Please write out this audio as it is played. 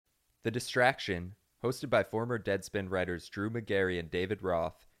The Distraction, hosted by former Deadspin writers Drew McGarry and David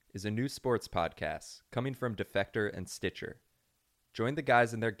Roth, is a new sports podcast coming from Defector and Stitcher. Join the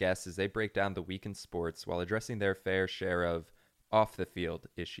guys and their guests as they break down the week in sports while addressing their fair share of off-the-field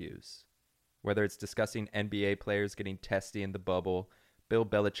issues. Whether it's discussing NBA players getting testy in the bubble, Bill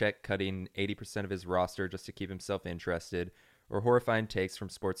Belichick cutting 80% of his roster just to keep himself interested, or horrifying takes from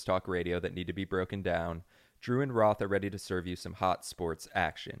sports talk radio that need to be broken down, Drew and Roth are ready to serve you some hot sports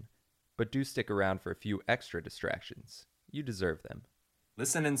action. But do stick around for a few extra distractions. You deserve them.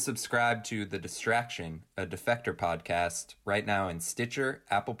 Listen and subscribe to The Distraction, a Defector podcast, right now in Stitcher,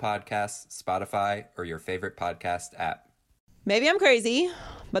 Apple Podcasts, Spotify, or your favorite podcast app. Maybe I'm crazy,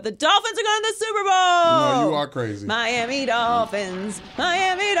 but the Dolphins are going to the Super Bowl. No, you are crazy. Miami Dolphins.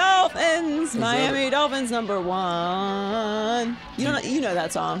 Miami Dolphins. Miami Dolphins number one. You know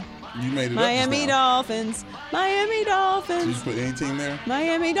that song. You made it Miami up just now. Dolphins. Miami Dolphins. Did you put any team there?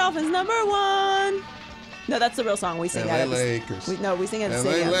 Miami Dolphins number one. No, that's the real song we sing. LA Lakers. We sing at the LA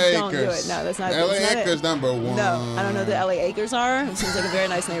stadium. Lakers. Don't do it. No, that's not. LA that's not Lakers it. number one. No, I don't know who the LA Acres are. It seems like a very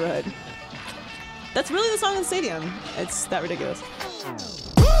nice neighborhood. That's really the song in the stadium. It's that ridiculous.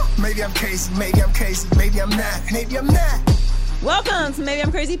 Maybe I'm crazy, maybe I'm crazy, maybe I'm not, maybe I'm not. Welcome to Maybe I'm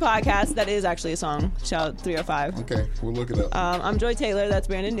Crazy podcast. That is actually a song. Shout 305. Okay, we'll look it up. I'm Joy Taylor. That's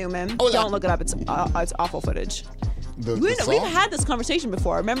Brandon Newman. Oh, Don't look it up. It's awful footage. The song? We've had this conversation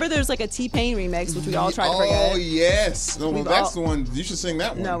before. Remember there's like a T-Pain remix, which we all tried to forget. Oh, yes. No, well, that's the one. You should sing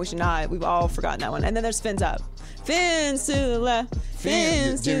that one. No, we should not. We've all forgotten that one. And then there's Fins Up. Fins to the left,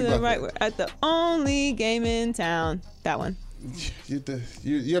 fins to the right. We're at the only game in town. That one.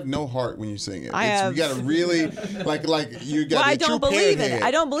 You have no heart when you sing it. I have. You got to really, like you got to I don't believe in it. I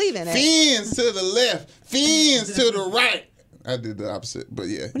don't believe in it. Fins to the left, fins to the right. I did the opposite, but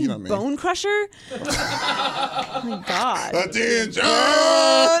yeah, you know what I mean. Bone Crusher? Oh my God. Attention!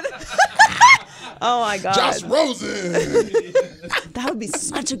 Oh my God. Josh Rosen! That would be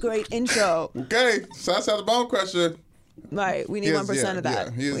such a great intro. Okay, so that's how the Bone Crusher. Right, we need 1% of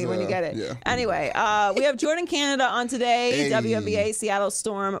that when you get it. Yeah. Anyway, we have Jordin Canada on today, Hey. WNBA Seattle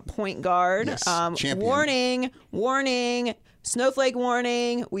Storm point guard. Yes, champion. Warning, snowflake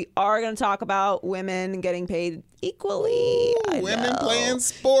warning. We are going to talk about women getting paid equally. Women playing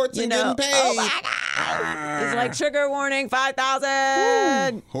sports and getting paid. Oh my God. It's like trigger warning,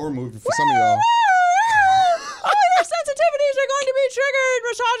 5,000. Horror movie for some of y'all. All your sensitivities are going to be triggered,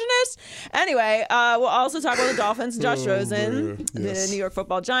 misogynist. Anyway, we'll also talk about the Dolphins, Josh Rosen, yes. the New York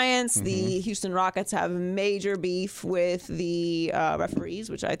Football Giants. The Houston Rockets have major beef with the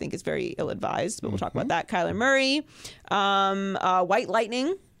referees, which I think is very ill-advised, but we'll talk about that. Kyler Murray, White Lightning.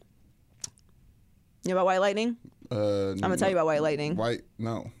 You know about White Lightning? I'm going to tell you about White Lightning.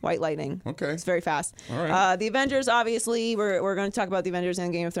 White Lightning. Okay. It's very fast. All right. The Avengers, obviously, we're going to talk about the Avengers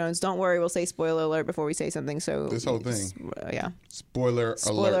and Game of Thrones. Don't worry, we'll say spoiler alert before we say something. So This whole thing. Yeah. Spoiler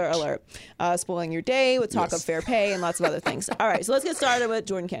alert. Spoiling your day with talk Yes. of fair pay and lots of other things. All right, so let's get started with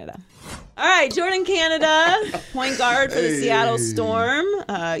Jordin Canada. All right, Jordin Canada, point guard for the Seattle Storm,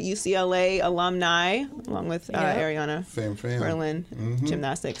 UCLA alumni, along with Ariana Fam. Berlin,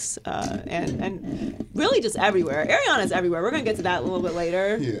 gymnastics, and really just everywhere. Ariana's everywhere. We're going to get to that a little bit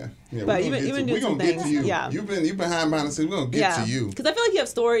later. Yeah. But you've been doing some things. You. Yeah. You've been behind the scenes. We're going to get to you. Because I feel like you have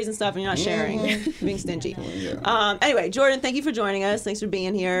stories and stuff and you're not sharing. You're being stingy. Yeah. Anyway, Jordin, thank you for joining us. Thanks for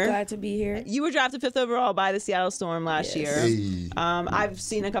being here. Glad to be here. You were drafted 5th overall by the Seattle Storm last year. Hey. I've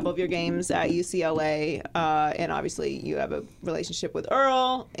seen a couple of your games at UCLA, and obviously you have a relationship with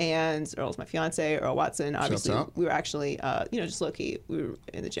Earl, and Earl's my fiance, Earl Watson. Obviously, out. we were actually, just low key, we were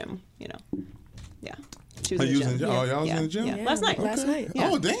in the gym, Yeah. She was Oh, in you the was gym. in the gym? Oh, y'all was in the gym? Yeah. Last night. Last night. Yeah.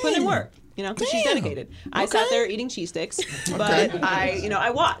 Oh, dang. Put in work. Because she's dedicated. I sat there eating cheese sticks, but I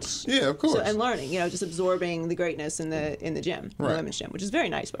watched. Yeah, of course. And learning, just absorbing the greatness in the gym, the Right. women's gym, which is very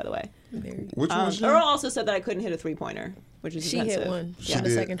nice, by the way. Which one was Earl also said that I couldn't hit a 3-pointer, which is She offensive. hit one She on the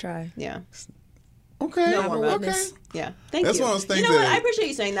did. second try. Yeah. Okay. No more okay. witness. Yeah. Thank That's you. one of those things You know what? that- I appreciate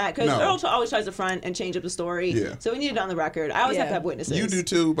you saying that because No. Earl always tries to front and change up the story. Yeah. So we need it on the record. I always have to have witnesses. You do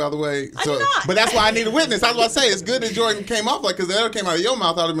too, by the way. I do not. But that's why I need a witness. I was about to say, it's good that Jordan came off because the other came out of your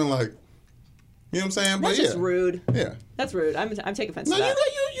mouth. I'd have been like, you know what I'm saying? That's but just rude. Yeah. That's rude. I'm taking offense No, to you that.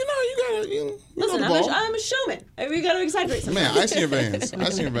 gotta. Listen, know the ball. I'm a showman. We got to exaggerate something. Man, ice in your veins.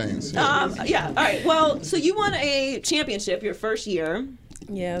 Ice in your veins. Yeah. Yeah. All right. Well, so you won a championship your first year.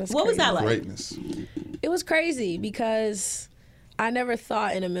 Yeah. What was that like? Greatness. It was crazy because I never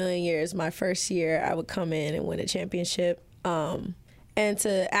thought in a million years my first year I would come in and win a championship. And and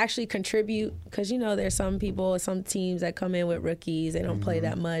to actually contribute, because there's some teams that come in with rookies, they don't play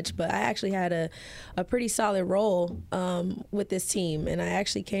that much, but I actually had a pretty solid role with this team, and I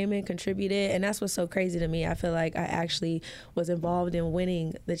actually came in, contributed, and that's what's so crazy to me. I feel like I actually was involved in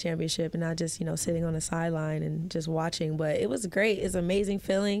winning the championship and not just sitting on the sideline and just watching. But it was great. It's an amazing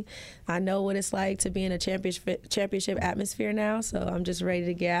feeling. I know what it's like to be in a championship atmosphere now, so I'm just ready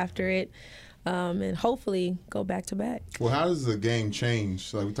to get after it. And hopefully go back to back. Well, how does the game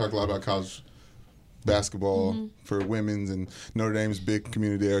change? Like we talked a lot about college basketball for women's, and Notre Dame's a big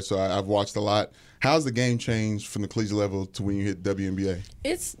community there, so I've watched a lot. How's the game changed from the collegiate level to when you hit WNBA?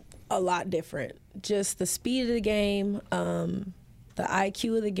 It's a lot different. Just the speed of the game, the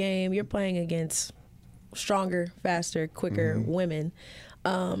IQ of the game. You're playing against stronger, faster, quicker women.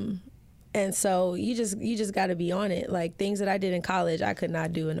 And so you just got to be on it. Like things that I did in college, I could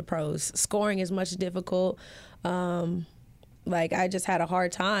not do in the pros. Scoring is much difficult. Like I just had a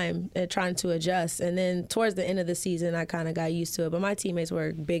hard time at trying to adjust. And then towards the end of the season, I kind of got used to it. But my teammates were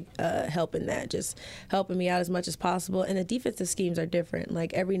a big help in that, just helping me out as much as possible. And the defensive schemes are different.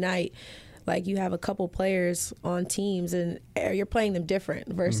 Like every night, like you have a couple players on teams and you're playing them different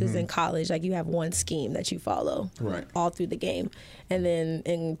versus in college. Like you have one scheme that you follow all through the game. And then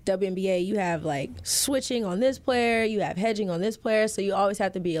in WNBA, you have like switching on this player, you have hedging on this player. So you always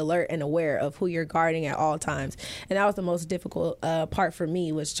have to be alert and aware of who you're guarding at all times. And that was the most difficult part for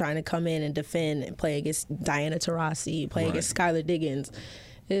me, was trying to come in and defend and play against Diana Taurasi, play against Skylar Diggins.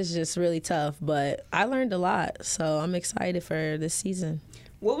 It's just really tough, but I learned a lot. So I'm excited for this season.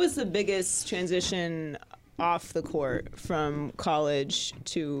 What was the biggest transition off the court from college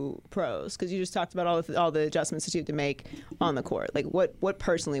to pros? Because you just talked about all the adjustments that you have to make on the court. Like what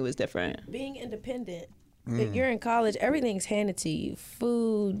personally was different? Being independent. If you're in college, everything's handed to you.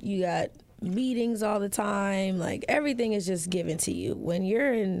 Food, you got meetings all the time. Like everything is just given to you. When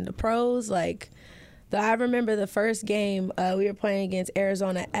you're in the pros, like I remember the first game we were playing against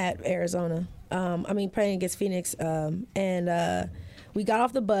Arizona at Arizona. Playing against Phoenix, and we got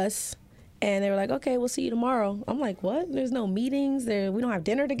off the bus, and they were like, okay, we'll see you tomorrow. I'm like, what? There's no meetings. We don't have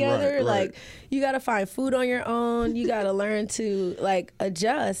dinner together. Right. Like, you got to find food on your own. You got to learn to, like,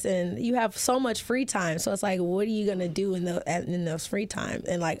 adjust, and you have so much free time. So it's like, what are you going to do in those free time?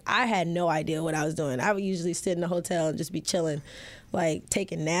 And, like, I had no idea what I was doing. I would usually sit in the hotel and just be chilling, like,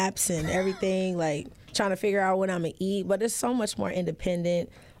 taking naps and everything, like, trying to figure out what I'm going to eat. But it's so much more independent.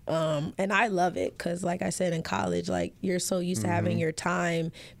 And I love it because, like I said, in college, like you're so used to having your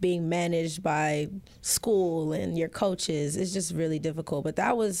time being managed by school and your coaches. It's just really difficult. But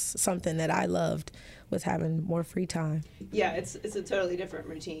that was something that I loved, was having more free time. Yeah, it's a totally different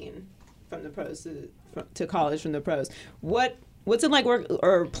routine from the pros to college from the pros. What's it like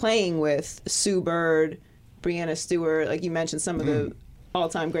playing with Sue Bird, Breanna Stewart? Like you mentioned, some of the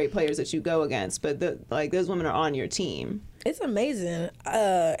all-time great players that you go against, but those women are on your team. It's amazing.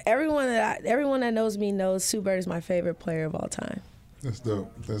 Everyone that knows me knows Sue Bird is my favorite player of all time. That's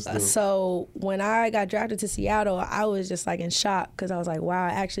dope. So when I got drafted to Seattle, I was just like in shock because I was like, wow, I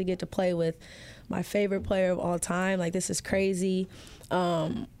actually get to play with my favorite player of all time. Like, this is crazy.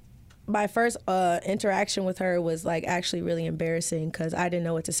 My first interaction with her was like actually really embarrassing because I didn't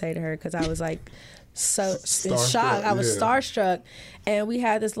know what to say to her because I was like so in shock. I was starstruck, and we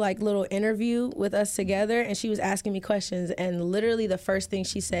had this like little interview with us together, and she was asking me questions, and literally the first thing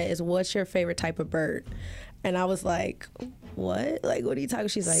she said is, "What's your favorite type of bird?" And I was like, "What? Like, what are you talking?"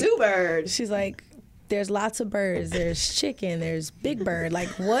 She's like, Sue Bird. She's like, there's lots of birds. There's chicken. There's big bird. Like,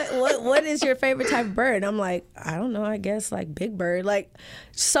 what is your favorite type of bird? And I'm like, I don't know. I guess like big bird. Like,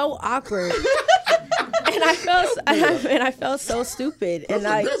 so awkward. And I felt so stupid.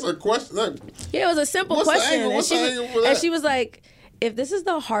 That's a question. Yeah, it was a simple question. And she was like, if this is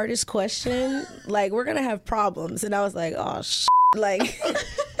the hardest question, like, we're gonna have problems. And I was like, oh like.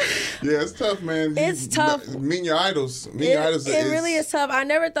 Yeah, it's tough, man. It's tough. Meeting your idols. It really is tough. I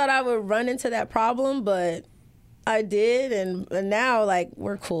never thought I would run into that problem, but I did, and now, like,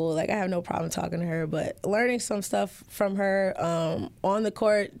 we're cool. Like, I have no problem talking to her, but learning some stuff from her on the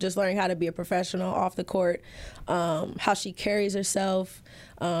court, just learning how to be a professional off the court, how she carries herself,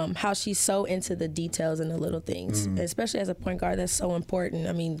 how she's so into the details and the little things, especially as a point guard. That's so important.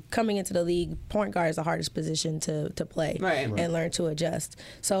 I mean, coming into the league, point guard is the hardest position to play and learn to adjust.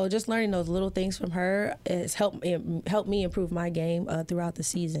 So just learning those little things from her has helped me improve my game throughout the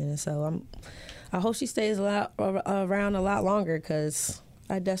season. And so I hope she stays around a lot longer because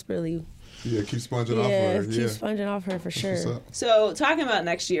I desperately... Yeah, keep sponging off her. Keep sponging off her for sure. So talking about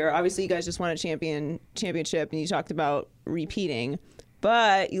next year, obviously you guys just won a championship and you talked about repeating,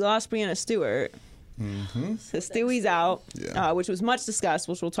 but you lost Breanna Stewart. So Stewie's out, Yeah. which was much discussed,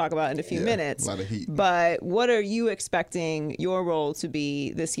 which we'll talk about in a few minutes. A lot of heat. But what are you expecting your role to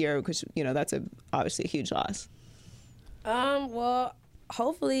be this year? Because, that's obviously a huge loss. Well,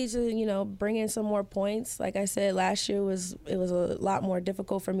 hopefully to, bring in some more points. Like I said, last year it was a lot more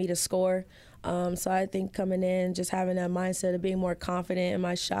difficult for me to score. So I think coming in, just having that mindset of being more confident in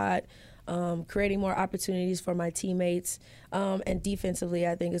my shot, creating more opportunities for my teammates, and defensively,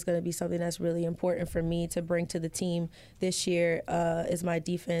 I think is going to be something that's really important for me to bring to the team this year, is my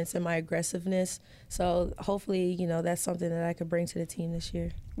defense and my aggressiveness. So hopefully, that's something that I could bring to the team this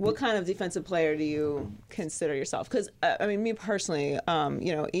year. What kind of defensive player do you consider yourself? Because, me personally,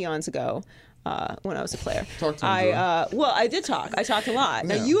 eons ago, when I was a player. Talk to me, I did talk. I talked a lot.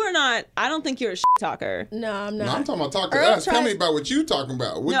 Yeah. Now, you are not, I don't think you're a talker. No, I'm not. No, I'm talking about talk to Earl us. Tell me about what you talking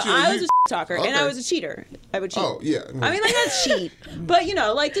about. I was a talker, and I was a cheater. I would cheat. Oh, yeah. Not cheat, but,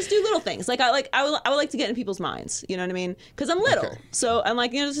 just do little things. I would like to get in people's minds, you know what I mean? Because I'm little. Okay. So I'm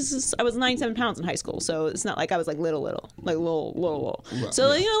like, I was 97 pounds in high school, so it's not like I was like little. Right,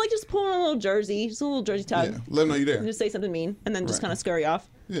 So, yeah. just pull on a little jersey, just a little jersey tug. Yeah. Let them know you're there. Just say something mean, and then just Right. kind of scurry off.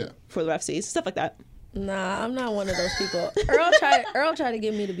 Yeah. For the ref sees, stuff like that. Nah, I'm not one of those people. Earl tried to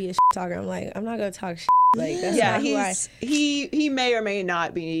get me to be a talker. I'm like, I'm not gonna talk Like that's not who I. He may or may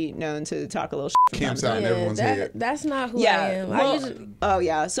not be known to talk a little from time Camps to out time. in everyone's head. That's not who I am.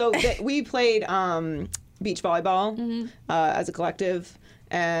 Well, So we played beach volleyball as a collective,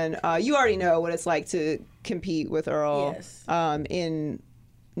 and you already know what it's like to compete with Earl in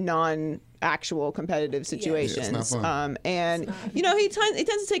non-actual competitive situations. Yeah, it's not fun. And he tends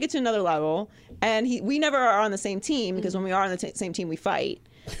to take it to another level. And we never are on the same team because when we are on the same team, we fight.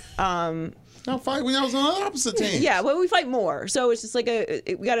 No, fight when I was on the opposite team. Yeah, well, we fight more. So it's just like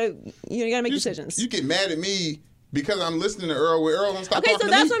we gotta make decisions. You get mad at me because I'm listening to Earl. Where Earl don't stop Okay, talking so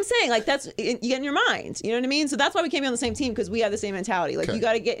to that's me. what I'm saying. Like you get in your mind. You know what I mean? So that's why we can't be on the same team because we have the same mentality. Like Okay. you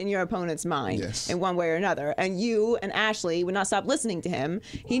got to get in your opponent's mind in one way or another. And you and Ashley would not stop listening to him.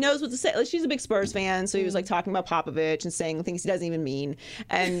 He knows what to say. Like, she's a big Spurs fan, so he was like talking about Popovich and saying things he doesn't even mean,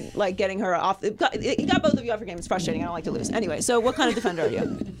 and like getting her off. It got both of you off your game. It's frustrating. I don't like to lose. Anyway, so what kind of defender are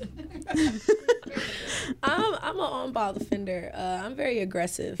you? I'm an on-ball defender. I'm very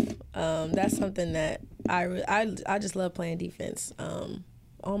aggressive. That's something that I just love playing defense.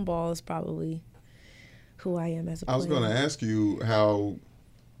 On-ball is probably who I am as a player. I was going to ask you how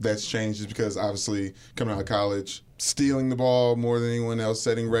that's changed just because obviously coming out of college, stealing the ball more than anyone else,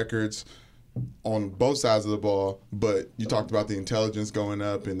 setting records on both sides of the ball, but you talked about the intelligence going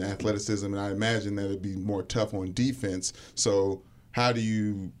up and the athleticism, and I imagine that it'd be more tough on defense. So how do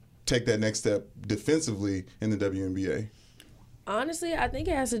you take that next step defensively in the WNBA? Honestly, I think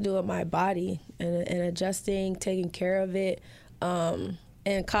it has to do with my body and adjusting, taking care of it.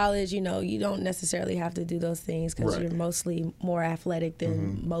 In college, you don't necessarily have to do those things because you're mostly more athletic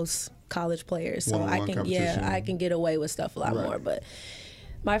than most college players. So I can get away with stuff a lot more. But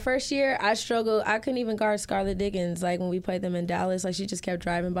my first year, I struggled. I couldn't even guard Scarlett Diggins. Like when we played them in Dallas, like she just kept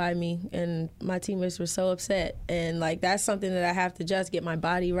driving by me, and my teammates were so upset. And like that's something that I have to just get my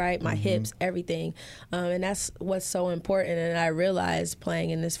body right, my hips, everything. And that's what's so important. And I realized playing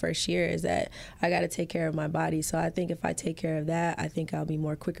in this first year is that I got to take care of my body. So I think if I take care of that, I think I'll be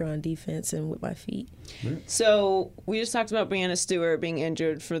more quicker on defense and with my feet. So we just talked about Breanna Stewart being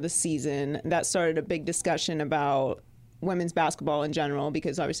injured for the season. That started a big discussion about women's basketball in general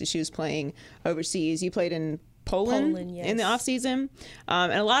because obviously she was playing overseas. You played in Poland in the off season,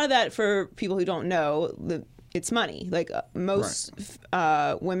 and a lot of that, for people who don't know, it's money. Like most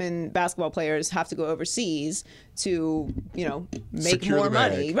women basketball players have to go overseas to make Secure more the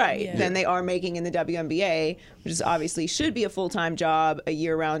money bag. than they are making in the WNBA, which is obviously should be a full-time job, a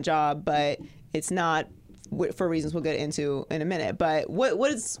year-round job, but it's not for reasons we'll get into in a minute. But what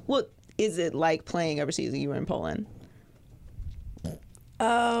is it like playing overseas? You were in Poland.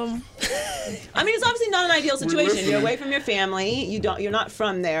 It's obviously not an ideal situation. You're away from your family. You're not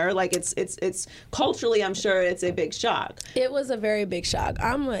from there. Like it's culturally, I'm sure it's a big shock. It was a very big shock.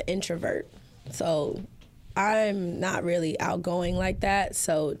 I'm an introvert, so I'm not really outgoing like that.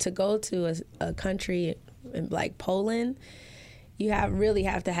 So to go to a country like Poland, you really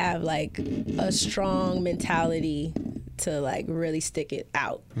have to have like a strong mentality to like really stick it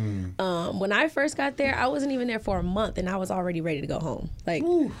out. When I first got there, I wasn't even there for a month and I was already ready to go home. Like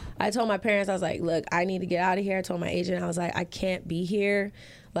I told my parents, I was like, look, I need to get out of here. I told my agent, I was like, I can't be here.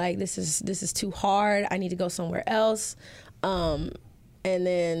 Like this is too hard. I need to go somewhere else. And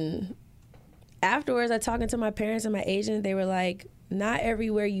then afterwards, I talking to my parents and my agent, they were like, not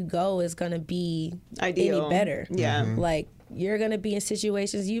everywhere you go is gonna be ideal. any better. Yeah. Like you're going to be in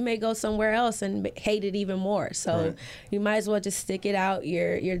situations, you may go somewhere else and hate it even more. So you might as well just stick it out.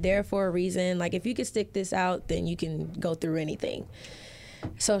 You're there for a reason. Like, if you can stick this out, then you can go through anything.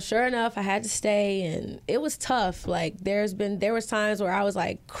 So sure enough, I had to stay, and it was tough. Like, there was times where I was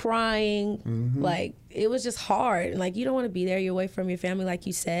like crying, like it was just hard. And like, you don't want to be there. You're away from your family, like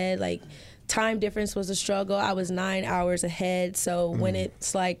you said. Like, time difference was a struggle. I was 9 hours ahead, so when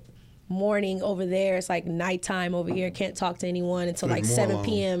it's like morning over there, it's like nighttime over here. Can't talk to anyone until like 7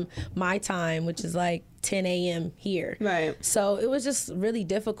 p.m. my time, which is like 10 a.m. here. Right. So it was just really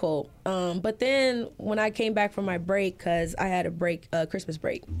difficult. But then when I came back from my break, because I had a Christmas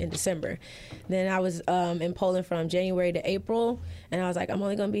break in December, then I was in Poland from January to April, and I was like, I'm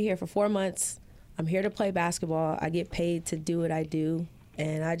only going to be here for 4 months. I'm here to play basketball. I get paid to do what I do,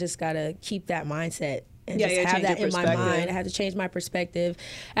 and I just got to keep that mindset and just have that in my mind. I had to change my perspective.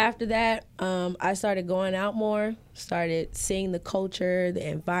 After that, I started going out more, started seeing the culture, the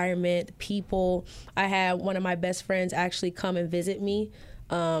environment, the people. I had one of my best friends actually come and visit me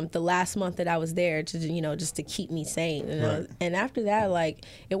the last month that I was there to, just to keep me sane. And after that, like,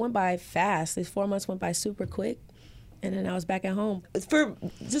 it went by fast. These 4 months went by super quick. And then I was back at home.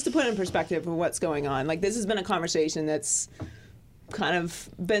 Just to put in perspective of what's going on, like, this has been a conversation that's kind of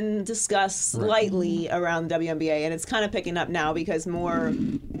been discussed lightly around the WNBA, and it's kind of picking up now because more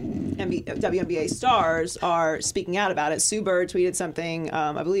WNBA stars are speaking out about it. Sue Bird tweeted something,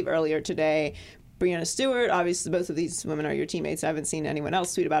 I believe earlier today. Breanna Stewart, obviously both of these women are your teammates. I haven't seen anyone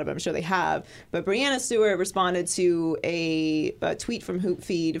else tweet about it, but I'm sure they have. But Breanna Stewart responded to a tweet from Hoop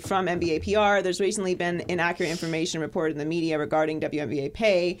Feed from NBA PR. There's recently been inaccurate information reported in the media regarding WNBA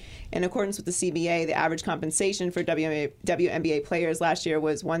pay. In accordance with the CBA, the average compensation for WNBA players last year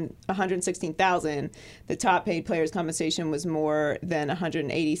was $116,000. The top paid players' compensation was more than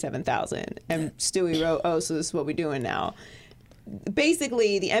 $187,000. And Stewie wrote, "Oh, so this is what we're doing now."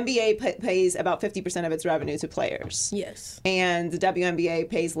 Basically, the NBA pays about 50% of its revenue to players. Yes. And the WNBA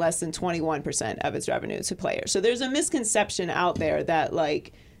pays less than 21% of its revenue to players. So there's a misconception out there that,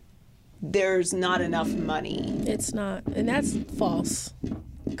 like, there's not enough money. It's not. And that's false.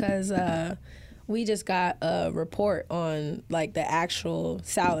 Because we just got a report on, like, the actual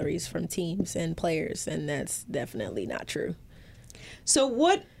salaries from teams and players, and that's definitely not true. So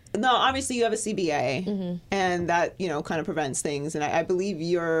what... No, obviously you have a CBA, and that, kind of prevents things. And I believe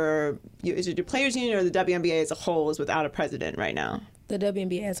is it your players' union or the WNBA as a whole is without a president right now? The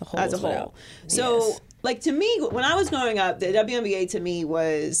WNBA as a whole. As a whole. So, like, to me, when I was growing up, the WNBA to me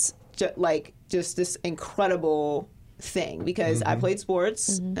was just this incredible thing because I played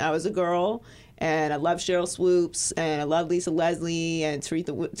sports. I was a girl. And I love Cheryl Swoops, and I love Lisa Leslie and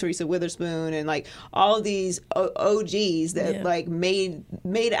Teresa Witherspoon, and like all of these OGs that like made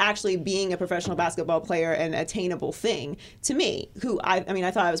actually being a professional basketball player an attainable thing to me. Who I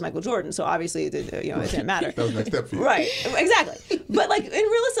thought I was Michael Jordan, so obviously it didn't matter. That was the next step for you. Right, exactly. But like in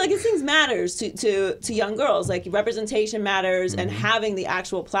realistic, like these things matters to young girls. Like representation matters, and having the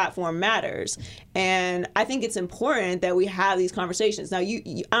actual platform matters. And I think it's important that we have these conversations. Now, I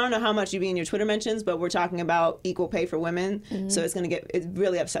don't know how much you be in your Twitter mentions, but we're talking about equal pay for women. So it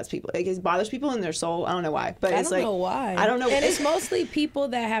really upsets people. Like, it bothers people in their soul. I don't know why. But I don't know why. I don't know. And it's mostly people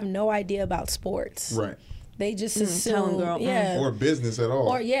that have no idea about sports. Right. They just assume, or business at all.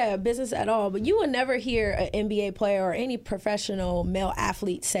 Or business at all. But you would never hear an NBA player or any professional male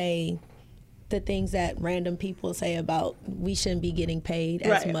athlete say the things that random people say about we shouldn't be getting paid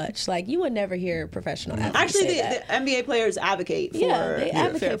as much. Like, you would never hear professional athletes actually say that. The NBA players advocate for they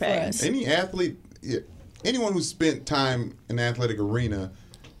advocate fair pay. for us. Any athlete, anyone who spent time in the athletic arena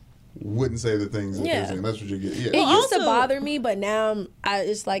wouldn't say the things that they're saying. That's what you get. Yeah. It used to bother me, but now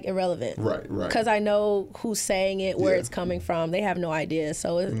it's like irrelevant. Right. Because I know who's saying it, where it's coming from. They have no idea.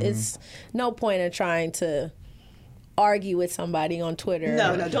 So it's no point in trying to argue with somebody on Twitter.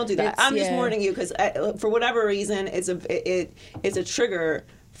 No, don't do that. I'm just warning you because for whatever reason, it's a trigger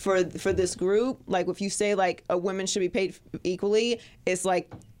for this group. Like, if you say like a woman should be paid equally, it's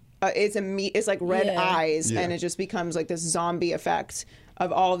like it's like red eyes, and it just becomes like this zombie effect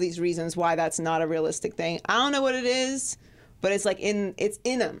of all of these reasons why that's not a realistic thing. I don't know what it is, but it's like it's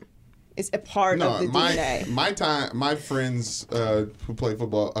in them. It's a part of the DNA. My friends who play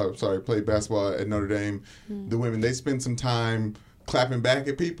play basketball at Notre Dame, the women, they spend some time clapping back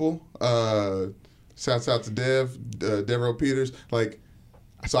at people. Shouts out to Devereaux Peters. Like,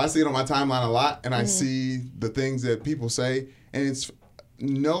 so I see it on my timeline a lot, and I see the things that people say, and it's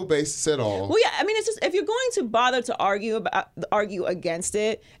no basis at all. Well, yeah, I mean, it's just if you're going to bother to argue against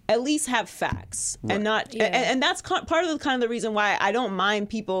it, at least have facts and not. Yeah. And that's part of the reason why I don't mind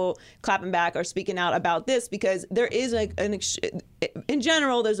people clapping back or speaking out about this, because there is in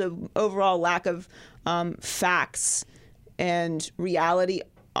general there's an overall lack of facts and reality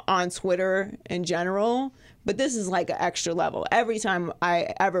on Twitter in general. But this is like an extra level. Every time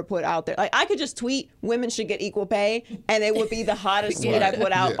I ever put out there, like I could just tweet women should get equal pay, and it would be the hottest tweet I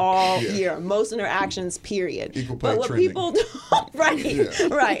put out all year. Most interactions, period. Equal pay but what trending. people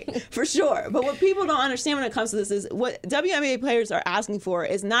right, for sure. But what people don't understand when it comes to this is what WNBA players are asking for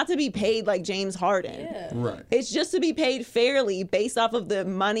is not to be paid like James Harden. Yeah. Right. It's just to be paid fairly based off of the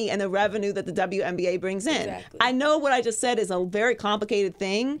money and the revenue that the WNBA brings in. Exactly. I know what I just said is a very complicated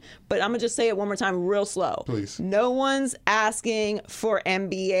thing, but I'm gonna just say it one more time real slow. Please. No one's asking for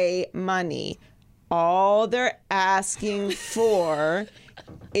NBA money. All they're asking for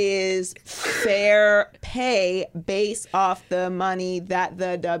is fair pay based off the money that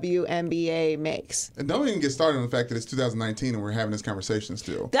the WNBA makes. And don't even get started on the fact that it's 2019 and we're having this conversation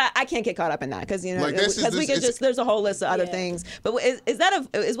still. That I can't get caught up in that because Like, there's a whole list of other things. But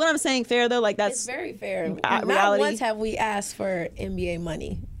is what I'm saying fair though? Like that's It's very fair. reality. Not once have we asked for NBA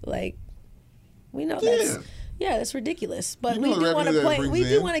money. Like, we know that's ridiculous. But You know we the do want revenue to that it play. brings We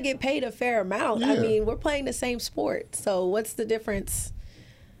do in. want to get paid a fair amount. I Yeah. mean, we're playing the same sport. So what's the difference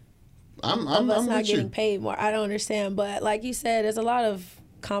I'm of us not with you. getting paid more? I don't understand. But like you said, there's a lot of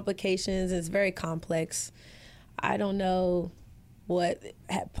complications. It's very complex. I don't know what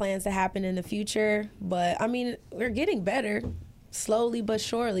plans to happen in the future. But I mean, we're getting better, slowly but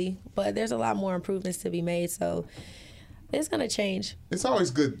surely. But there's a lot more improvements to be made. So it's gonna change. It's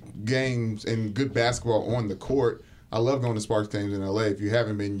always good games and good basketball on the court. I love going to Sparks games in LA. If you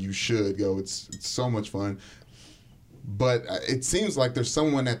haven't been, you should go. It's so much fun. But it seems like there's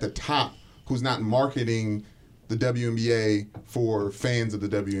someone at the top who's not marketing the WNBA for fans of the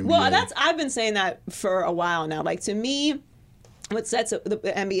WNBA. Well, I've been saying that for a while now. Like, to me, what sets the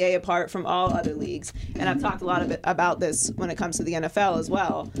NBA apart from all other leagues, and I've talked a lot about this when it comes to the NFL as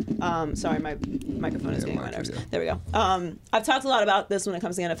well. Sorry, my microphone is getting on my nerves. yeah. There we go. I've talked a lot about this when it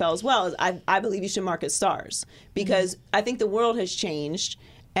comes to the NFL as well. Is I believe you should market stars because I think the world has changed.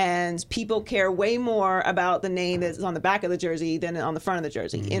 And people care way more about the name that's on the back of the jersey than on the front of the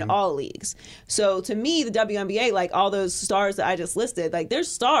jersey in all leagues. So to me, the WNBA, like all those stars that I just listed, like there's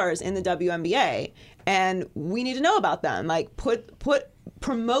stars in the WNBA, and we need to know about them. Like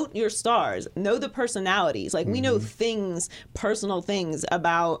promote your stars, know the personalities. Like we know personal things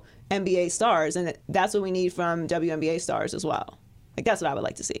about NBA stars, and that's what we need from WNBA stars as well. Like that's what I would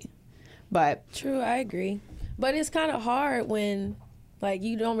like to see. But True, I agree. But it's kind of hard when, like,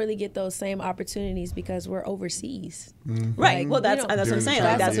 you don't really get those same opportunities because we're overseas. right, well that's what I'm saying.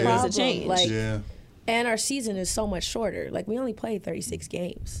 Like that's what needs to change. Like, yeah. and our season is so much shorter. Like, we only played 36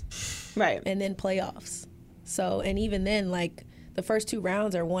 games right. and then playoffs. So, and even then, like, the first 2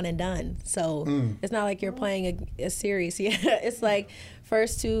 rounds are one and done. So it's not like you're playing a series. Yeah, it's like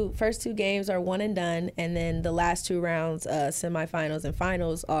first two games are one and done, and then the last 2 rounds, semifinals and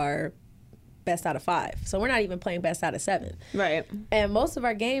finals, are best out of 5. So we're not even playing best out of 7. Right. And most of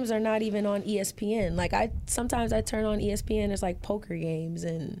our games are not even on ESPN. Like, sometimes I turn on ESPN, there's like poker games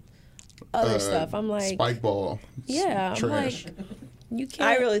and other stuff. I'm like, Spike ball. yeah, Trash. I'm like, you can't.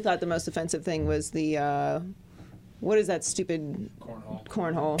 I really thought the most offensive thing was the what is that stupid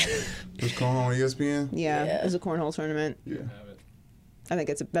cornhole? What's going on ESPN? Yeah, Yeah. it was a cornhole tournament. Yeah. I think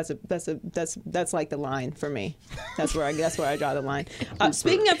that's like the line for me. That's where I draw the line.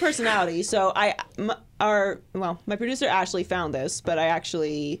 Speaking of personality, so my producer Ashley found this, but I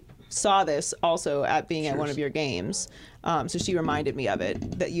actually saw this also at one of your games. So she reminded me of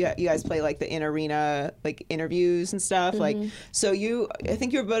it, that you guys play like the in arena like interviews and stuff. Like, so I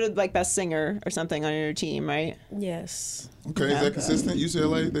think you were voted like best singer or something on your team, right? Yes. Okay, is that consistent?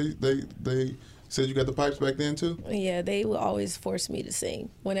 UCLA, they said you got the pipes back then too? Yeah, they will always force me to sing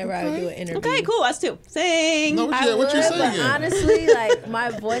whenever I do an interview. Okay, cool. Us too. Sing. No, I what you would, but singing? honestly, like, my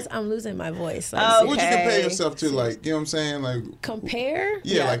voice, I'm losing my voice. Like, Oh, What you okay. compare yourself to, like, you know what I'm saying? Like, compare?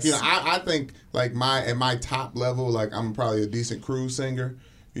 yeah, like, you know, Yes. I think like at my top level, like I'm probably a decent cruise singer.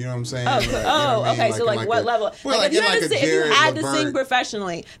 You know what I'm saying? Oh, Like, you know what I okay. mean? So, like, what level? Well, like, if you in, had, like, to, a if you Jared had to LeVert. sing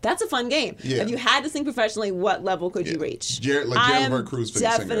professionally, that's a fun game. Yeah. If you had to sing professionally, what level could you reach? Jared I am LeVert cruise singer.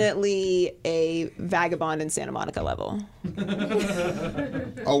 definitely a vagabond in Santa Monica level.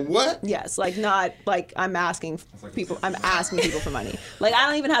 A what? Yes, like not like I'm asking people for money. Like I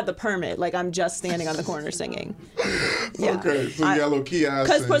don't even have the permit. Like I'm just standing on the corner singing. Yeah. Okay, so you got a little kiosk.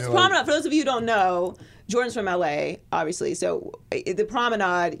 Because and you're like, promenade, for those of you who don't know, Jordan's from LA, obviously. So the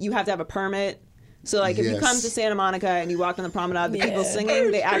promenade, you have to have a permit. So, like, if you come to Santa Monica and you walk on the promenade, the people singing,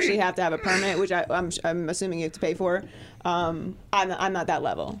 they actually have to have a permit, which I'm assuming you have to pay for. I'm not that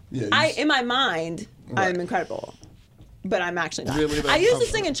level. Yeah, in my mind, I'm incredible, but I'm actually not. Really, I used to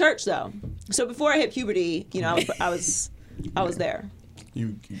sing in church though. So before I hit puberty, you know, I was there.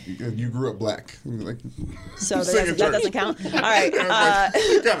 You grew up black. So that doesn't count. All right.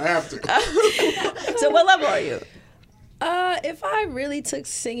 You kind of have to. So what level are you? If I really took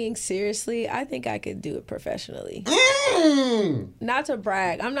singing seriously, I think I could do it professionally. Not to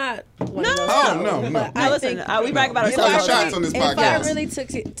brag. I'm not one of those people. No. Listen, we brag about ourselves. Shots on this podcast. If I really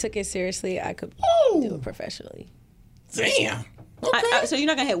took it seriously, I could do it professionally. Damn. Okay. So you're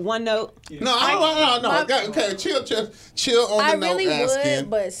not gonna hit one note? No. Okay, chill on the note. I really would,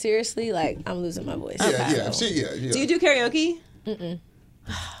 but seriously, like, I'm losing my voice. Yeah. Do you do karaoke? Mm-mm.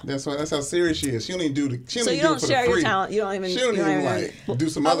 That's how serious she is. She don't even do the. So you don't share your talent. You don't even. She don't even like do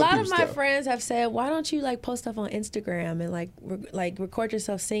some other. A lot of my friends have said, "Why don't you like post stuff on Instagram and like record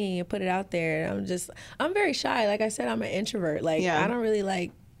yourself singing and put it out there?" And I'm very shy. Like I said, I'm an introvert. Like I don't really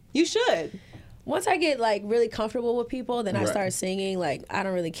like. You should. Once I get like really comfortable with people, then I start singing. Like I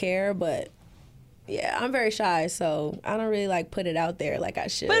don't really care, but. Yeah, I'm very shy, so I don't really like put it out there like I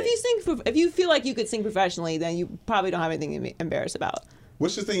should. But if you feel like you could sing professionally, then you probably don't have anything to be embarrassed about.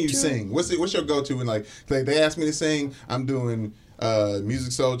 What's the thing you sing? What's your go-to? And like they asked me to sing, I'm doing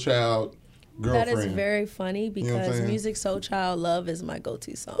Music Soul Child, Girlfriend. That is very funny because Music Soul Child, Love is my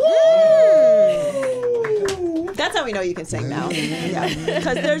go-to song. That's how we know you can sing now. Yeah,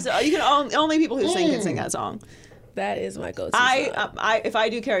 because only people who sing can sing that song. That is my go-to song. If I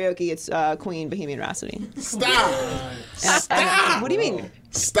do karaoke, it's Queen, Bohemian Rhapsody. Stop. What do you mean?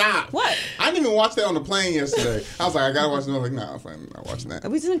 Stop. What? I didn't even watch that on the plane yesterday. I was like, I gotta watch it. I was like, nah, I'm not watching that.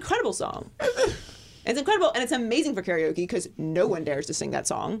 It was an incredible song. It's incredible, and it's amazing for karaoke because no one dares to sing that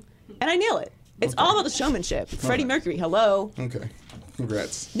song, and I nail it. It's all about the showmanship. Freddie Mercury, hello. Okay.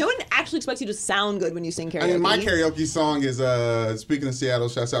 Congrats. No one actually expects you to sound good when you sing karaoke. I mean, my karaoke song is, speaking of Seattle,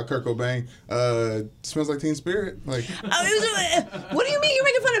 shouts out Kurt Cobain, Smells Like Teen Spirit. Like, what do you mean? You're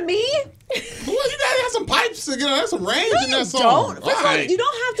making fun of me? Well, you gotta have some pipes to have some range in that song. Don't. First of all, you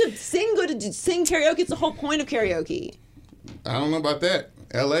don't have to sing good to sing karaoke. It's the whole point of karaoke. I don't know about that.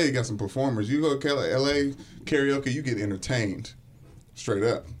 LA got some performers. You go to LA karaoke, you get entertained. Straight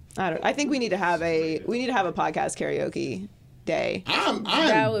up. I think we need to have a podcast karaoke day.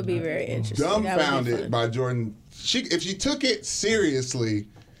 That would be very interesting. Dumbfounded by Jordin. If she took it seriously,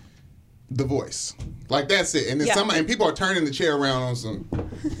 The Voice, like that's it. And then and people are turning the chair around on some.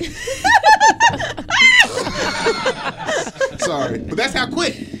 Sorry, but that's how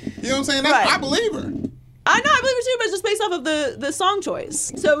quick. You know what I'm saying? I believe her. I know, I believe her too, but it's just based off of the song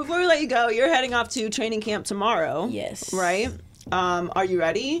choice. So before we let you go, you're heading off to training camp tomorrow. Yes. Right? Are you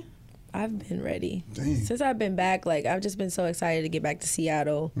ready? I've been ready. Dang. Since I've been back. Like, I've just been so excited to get back to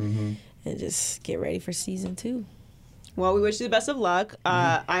Seattle and just get ready for season 2. Well, we wish you the best of luck.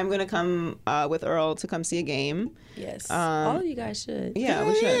 I'm going to come with Earl to come see a game. Yes. All of you guys should. Yeah,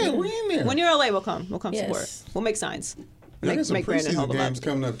 we should. Yeah, we're in there. When you're LA, we'll come. We'll come support. We'll make signs. There's some Brandon hold preseason them games up.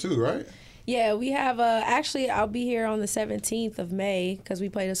 coming up too, right? Yeah, we have, actually, I'll be here on the 17th of May because we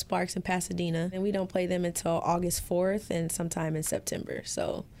play the Sparks in Pasadena. And we don't play them until August 4th and sometime in September.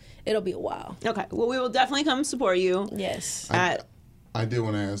 So it'll be a while. Okay. Well, we will definitely come support you. Yes. I did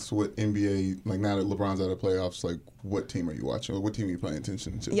want to ask what NBA, like now that LeBron's out of playoffs, like what team are you watching? Or what team are you paying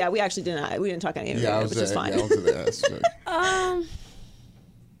attention to? Yeah, we actually didn't. We didn't talk any of it, which is fine. Yeah, I was going to ask.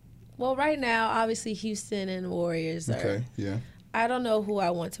 Well, right now, obviously, Houston and Warriors are. Okay, yeah. I don't know who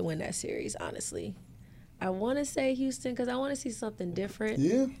I want to win that series, honestly. I want to say Houston because I want to see something different.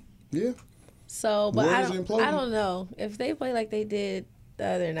 Yeah. So, but I Warriors don't know. If they play like they did the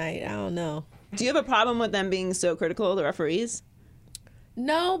other night, I don't know. Do you have a problem with them being so critical of the referees?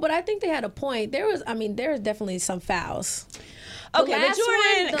 No, but I think they had a point. There was definitely some fouls. Okay, but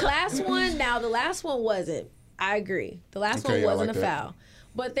Jordan... The last one wasn't. I agree. The last one wasn't a foul.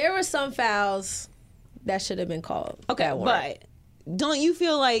 But there were some fouls that should have been called. Okay, but don't you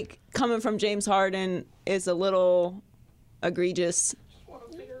feel like coming from James Harden is a little egregious?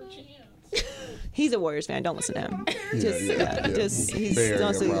 He's a Warriors fan. Don't listen to him. Just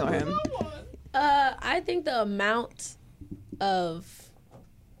don't ignore him. I think the amount of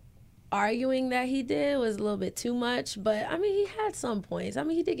arguing that he did was a little bit too much, but I mean, he had some points. I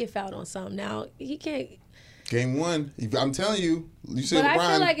mean, he did get fouled on some. Now he can't. Game 1, I'm telling you, But I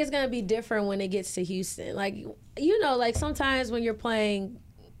feel like it's gonna be different when it gets to Houston. Like, you know, like sometimes when you're playing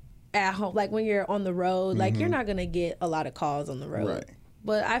at home, like when you're on the road, like you're not gonna get a lot of calls on the road. Right.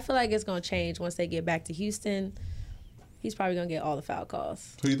 But I feel like it's going to change once they get back to Houston. He's probably going to get all the foul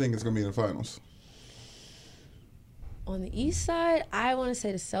calls. Who do you think is going to be in the finals? On the East side, I want to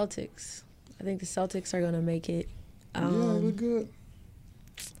say the Celtics. I think the Celtics are going to make it. Yeah, they look good.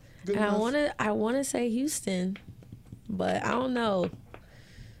 Good And enough. I want to say Houston, but I don't know.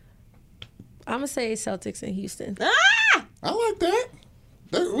 I'm going to say Celtics and Houston. Ah! I like that.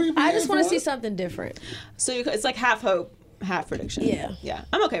 I just want to see something different. So it's like half hope, half prediction. Yeah. Yeah.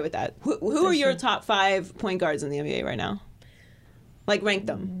 I'm okay with that. Who are your top 5 point guards in the NBA right now? Like, rank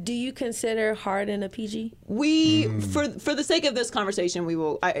them. Do you consider Harden a PG? We, for the sake of this conversation, we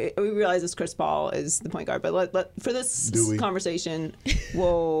realize this Chris Paul is the point guard, but for this conversation,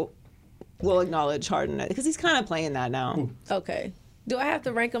 we'll acknowledge Harden because he's kind of playing that now. Okay. Do I have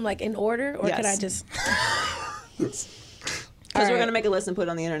to rank them like in order, or could I just? Because we're gonna make a list and put it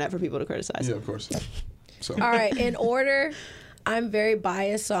on the internet for people to criticize. Yeah, of course. So. All right, in order, I'm very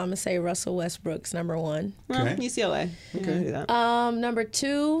biased, so I'm gonna say Russell Westbrook's number 1. Well, Okay. UCLA. You can do that. Number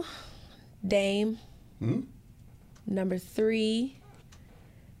 2, Dame. Number 3,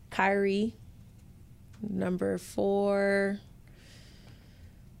 Kyrie. Number 4,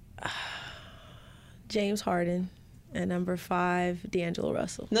 James Harden. And number 5, D'Angelo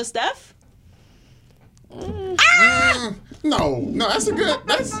Russell. No Steph? No, that's a good.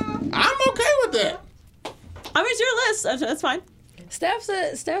 I'm okay with that. I mean, it's your list. That's fine.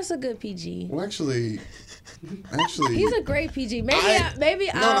 Steph's a good PG. Well, actually, He's a great PG. Maybe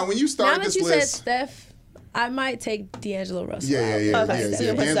when you started now this that you list, said Steph, I might take D'Angelo Russell. Yeah. Okay, so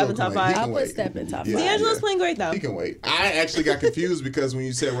you'll put Steph in top 5. I'll put Steph in top 5. D'Angelo's playing great though. He can wait. I actually got confused because when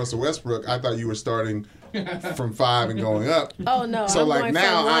you said Russell Westbrook, I thought you were starting from 5 and going up. Oh no! So I'm like going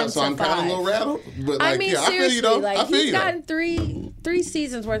now, from 1 to I'm kind of a 5. little rattled. But like, I mean, yeah, seriously, I feel you though. like I feel he's you gotten three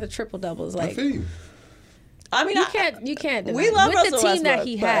seasons worth of triple doubles. I Like feel you. I mean, you can't. Deny. We love with Russell the team that Westbrook,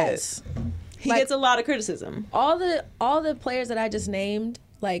 he but has. he like- gets a lot of criticism. All the players that I just named,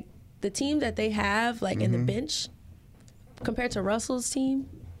 like the team that they have, like in the bench, compared to Russell's team.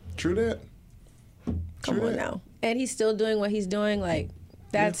 True that. Come on now, and he's still doing what he's doing. Like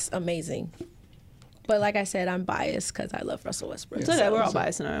that's amazing. But like I said, I'm biased because I love Russell Westbrook. It's okay. We're all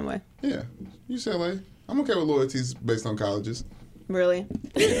biased in our own way. Yeah, UCLA. I'm okay with loyalties based on colleges. Really?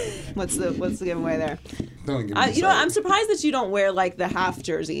 What's the giveaway there? Don't get me You know what? I'm surprised that you don't wear like the half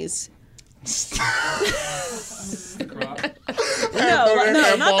jerseys.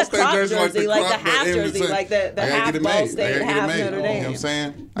 No, not the crop jersey, like the half jersey, like the half Ball State, half Notre Dame. You know what I'm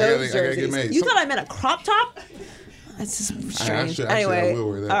saying? Those I gotta get jerseys. made. You thought I meant a crop top? That's just strange. Actually, anyway, I will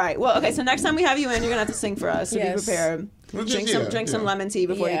wear that. all right. Well, okay. So next time we have you in, you're gonna have to sing for us. So Yes. be prepared. Well, Drink some lemon tea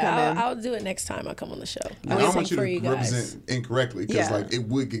before you come in. I'll do it next time I come on the show. I I'll don't sing want you for to you guys. represent incorrectly because Yeah. like it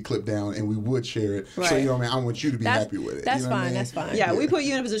would get clipped down and we would share it. So Right. you know what I mean? I want you to be happy with it. That's You know what I fine. mean? That's fine. Yeah, we put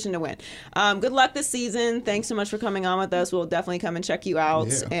you in a position to win. Good luck this season. Thanks so much for coming on with us. We'll definitely come and check you out.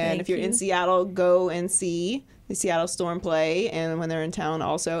 Yeah. And Thank if you're in you. Seattle, go and see the Seattle Storm play. And when they're in town,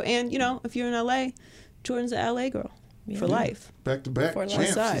 also. And if you're in LA, Jordan's an LA girl for life. Back to back For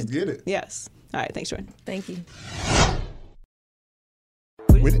champs. side. Let's get it. Yes. All right. Thanks, Jordan. Thank you.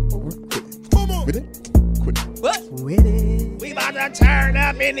 With it or quit it. With it. Quit it. What? With it. We about to turn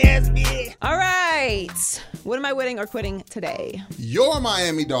up in this bitch. All right. What am I winning or quitting today? Your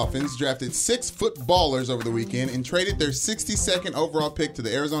Miami Dolphins drafted 6 footballers over the weekend and traded their 62nd overall pick to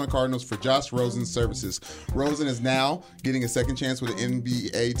the Arizona Cardinals for Josh Rosen's services. Rosen is now getting a second chance with an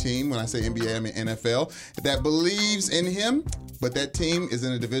NBA team. When I say NBA, I mean NFL. That believes in him, but that team is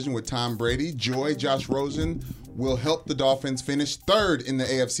in a division with Tom Brady. Josh Rosen will help the Dolphins finish 3rd in the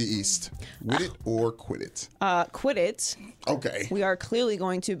AFC East. With it or quit it? Quit it. Okay. We are clearly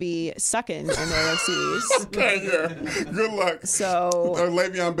going to be second in the AFC East. Okay, yeah. Good luck. So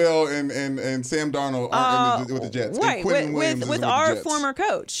Le'Veon Bell and Sam Darnold aren't with the Jets. right, And Quentin Williams with is our the Jets. former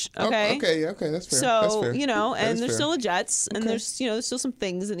coach. Oh, Okay. okay, that's fair. So that's fair. and That is there's fair. still a Jets, and there's there's still some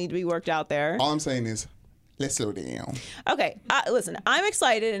things that need to be worked out there. All I'm saying is, let's slow down. Okay, listen, I'm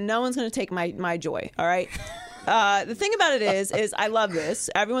excited, and no one's going to take my joy. All right. The thing about it is I love this.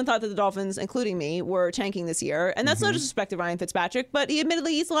 Everyone thought that the Dolphins, including me, were tanking this year, and that's no disrespect to Ryan Fitzpatrick, but he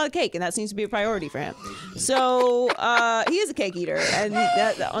admittedly eats a lot of cake, and that seems to be a priority for him. So he is a cake eater, and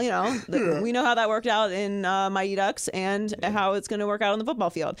we know how that worked out in Mighty Ducks, and how it's going to work out on the football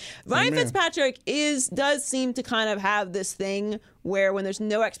field. Ryan Fitzpatrick does seem to kind of have this thing where when there's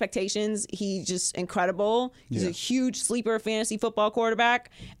no expectations, he's just incredible. He's a huge sleeper fantasy football quarterback.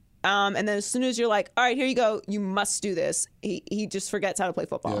 And then as soon as you're like, all right, here you go, you must do this, he just forgets how to play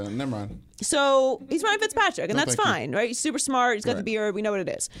football. Yeah, never mind. So he's Ryan Fitzpatrick, and that's fine, right? He's super smart. He's got the Right. beard. We know what it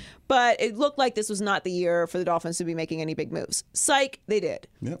is. But it looked like this was not the year for the Dolphins to be making any big moves. Psych, they did.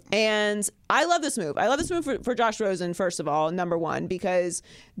 Yep. And I love this move. I love this move for Josh Rosen, first of all, number one, because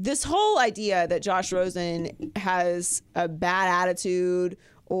this whole idea that Josh Rosen has a bad attitude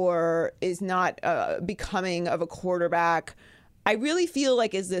or is not becoming of a quarterback, I really feel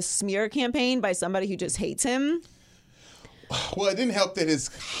like is this smear campaign by somebody who just hates him. Well, it didn't help that his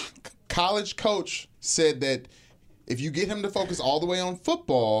college coach said that if you get him to focus all the way on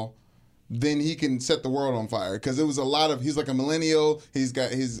football, then he can set the world on fire. Because it was a lot of, he's like a millennial. He's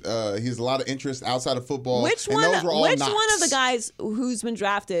got he has a lot of interest outside of football. Which and one? those were all Which knocks. one of the guys who's been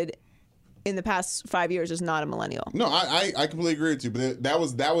drafted in the past 5 years is not a millennial? No, I completely agree with you. But that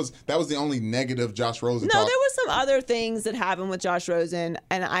was the only negative Josh Rosen. No, talk. there was some other things that happened with Josh Rosen,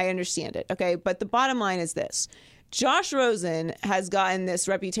 and I understand it. Okay, but the bottom line is this. Josh Rosen has gotten this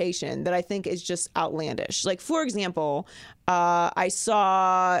reputation that I think is just outlandish. Like, for example, I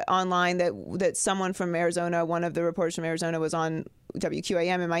saw online that someone from Arizona, one of the reporters from Arizona, was on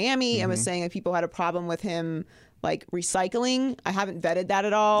WQAM in Miami and was saying that people had a problem with him like recycling. I haven't vetted that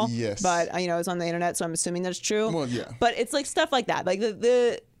at all. Yes. But it's on the internet, so I'm assuming that's true. Well, yeah. But it's like stuff like that. Like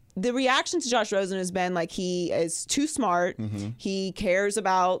the reaction to Josh Rosen has been like he is too smart. He cares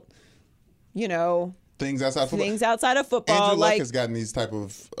about, things outside football. things outside of football. Andrew Luck like has gotten these type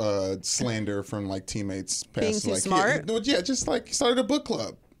of slander from like teammates. Being too smart? Yeah, just like he started a book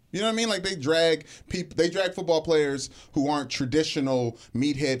club. You know what I mean? Like they drag football players who aren't traditional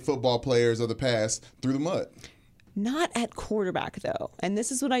meathead football players of the past through the mud. not at quarterback, though. And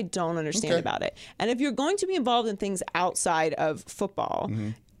this is what I don't understand about it. And if you're going to be involved in things outside of football,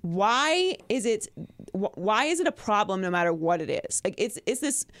 why is it a problem no matter what it is? Like it's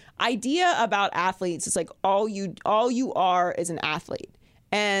this idea about athletes. It's like all you are is an athlete,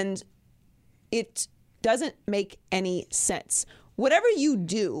 and it doesn't make any sense. Whatever you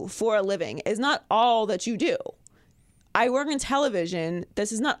do for a living is not all that you do. I work in television.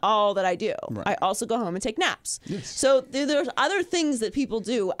 This is not all that I do. Right. I also go home and take naps. Yes. So there's other things that people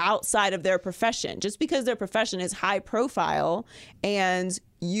do outside of their profession. Just because their profession is high profile and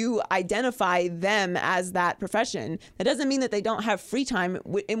you identify them as that profession, that doesn't mean that they don't have free time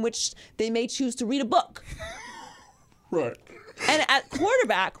in which they may choose to read a book. Right. And at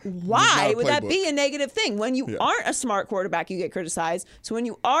quarterback, why would that playbook. be a negative thing? When you aren't a smart quarterback, you get criticized. So when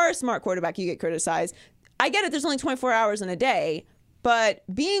you are a smart quarterback, you get criticized. I get it, there's only 24 hours in a day, but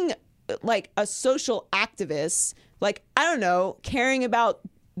being like a social activist, like, I don't know, caring about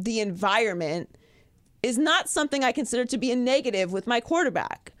the environment is not something I consider to be a negative with my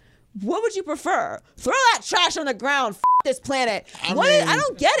quarterback. What would you prefer? Throw that trash on the ground, this planet. I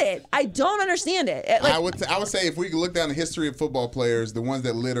don't get it. I don't understand it. I would say if we could look down the history of football players, the ones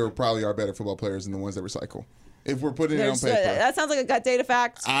that litter probably are better football players than the ones that recycle. If we're putting it on paper. That sounds like a gut data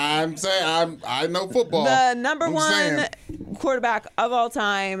fact. I'm saying I know football. The number one quarterback of all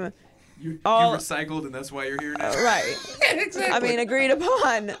time. You recycled, and that's why you're here now. Right. Exactly. I mean, agreed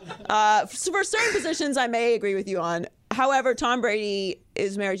upon. For certain positions, I may agree with you on. However, Tom Brady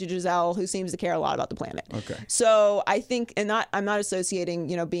is married to Giselle, who seems to care a lot about the planet. Okay. So I think, I'm not associating,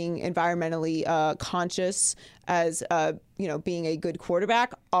 being environmentally conscious as, being a good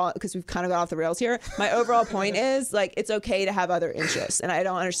quarterback, because we've kind of got off the rails here. My overall point is, like, it's okay to have other interests, and I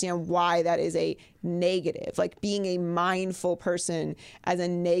don't understand why that is a negative. Like, being a mindful person as a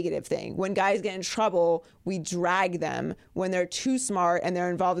negative thing. When guys get in trouble, we drag them. When they're too smart and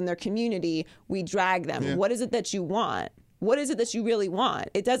they're involved in their community, we drag them. Yeah. What is it that you want? What is it that you really want?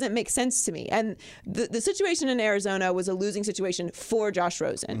 It doesn't make sense to me. And the situation in Arizona was a losing situation for Josh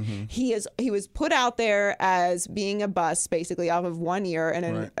Rosen. He was put out there as being a bust, basically, off of 1 year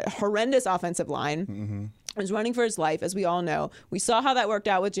and a horrendous offensive line. Was running for his life, as we all know. We saw how that worked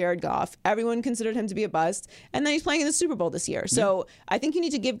out with Jared Goff. Everyone considered him to be a bust. And then he's playing in the Super Bowl this year. So I think you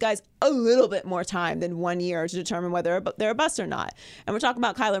need to give guys a little bit more time than 1 year to determine whether they're a bust or not. And we're talking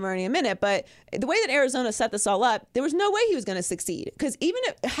about Kyler Murray in a minute, but the way that Arizona set this all up, there was no way he was going to succeed. Because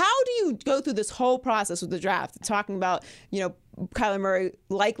how do you go through this whole process with the draft, talking about, Kyler Murray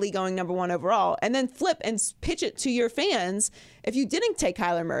likely going number 1 overall, and then flip and pitch it to your fans if you didn't take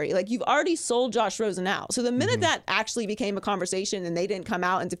Kyler Murray? Like, you've already sold Josh Rosen out. So the minute that actually became a conversation and they didn't come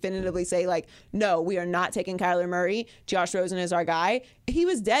out and definitively say, like, no, we are not taking Kyler Murray, Josh Rosen is our guy, he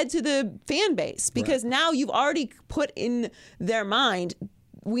was dead to the fan base, because now you've already put in their mind,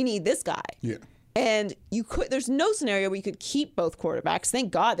 we need this guy. Yeah. And there's no scenario where you could keep both quarterbacks.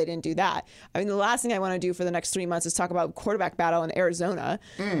 Thank God they didn't do that. I mean, the last thing I want to do for the next 3 months is talk about quarterback battle in Arizona.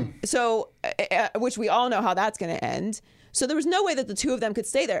 So, which we all know how that's going to end. So there was no way that the two of them could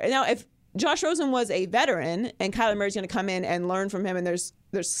stay there. And now if Josh Rosen was a veteran and Kyler Murray's going to come in and learn from him, and there's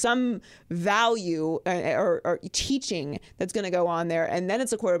some value or teaching that's going to go on there, and then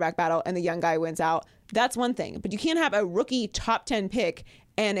it's a quarterback battle and the young guy wins out, that's one thing. But you can't have a rookie top 10 pick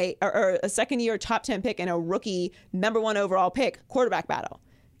and a second-year top 10 pick and a rookie number 1 overall pick quarterback battle.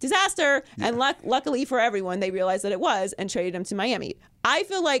 Disaster. Yeah. And luckily for everyone, they realized that it was and traded him to Miami. I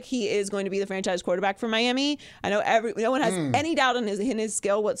feel like he is going to be the franchise quarterback for Miami. I know no one has any doubt in his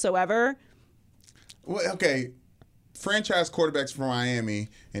skill whatsoever. Well, okay, franchise quarterbacks for Miami,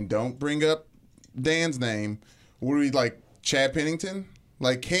 and don't bring up Dan's name. Would we like Chad Pennington?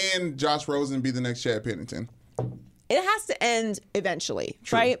 Like, can Josh Rosen be the next Chad Pennington? It has to end eventually,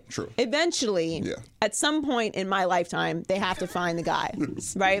 right? True. Eventually, at some point in my lifetime, they have to find the guy,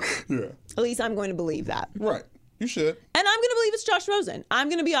 right? Yeah. At least I'm going to believe that. Right. You should. And I'm going to believe it's Josh Rosen. I'm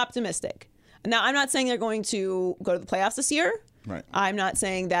going to be optimistic. Now, I'm not saying they're going to go to the playoffs this year. Right. I'm not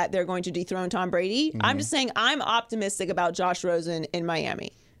saying that they're going to dethrone Tom Brady. I'm just saying I'm optimistic about Josh Rosen in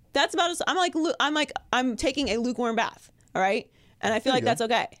Miami. That's about as I'm taking a lukewarm bath. All right, and I feel like that's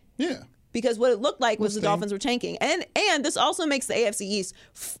okay. Yeah. Because what it looked like was the Dolphins were tanking, and this also makes the AFC East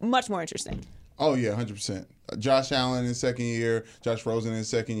much more interesting. Oh yeah, 100%. Josh Allen in his second year, Josh Rosen in his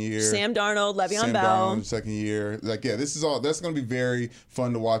second year, Sam Darnold, Le'Veon Bell Darnold in his second year. Like, yeah, this is all. That's going to be very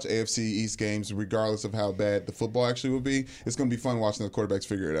fun to watch AFC East games, regardless of how bad the football actually will be. It's going to be fun watching the quarterbacks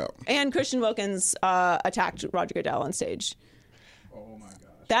figure it out. And Christian Wilkins attacked Roger Goodell on stage. Oh my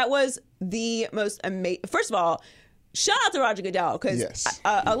gosh, that was the most amazing. First of all, shout out to Roger Goodell, because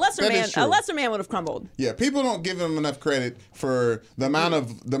a lesser man would have crumbled. Yeah, people don't give him enough credit for the amount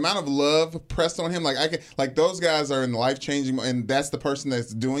of love pressed on him. Like those guys are in life changing, and that's the person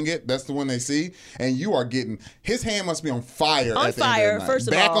that's doing it. That's the one they see, and you are getting his hand must be on fire. At the end of the night. First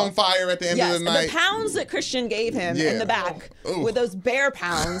of all, back on fire at the end of the night. The pounds that Christian gave him in the back with those bear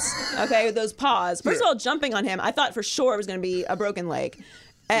pounds, with those paws. First of all, jumping on him, I thought for sure it was going to be a broken leg.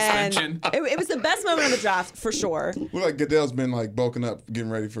 And it was the best moment of the draft for sure. Well, like Goodell's been like bulking up, getting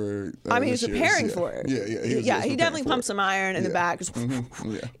ready for. He was preparing for it. Yeah. He definitely pumped some iron in the back.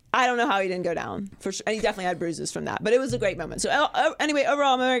 I don't know how he didn't go down for sure. And he definitely had bruises from that. But it was a great moment. So anyway,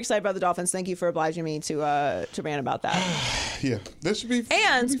 overall, I'm very excited about the Dolphins. Thank you for obliging me to rant about that. Yeah, this should be.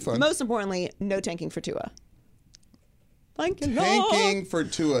 And fun. Most importantly, no tanking for Tua. Thank you, Lord. Tanking for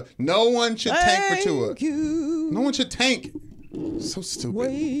Tua. No one should tank for Tua. No one should tank. So stupid.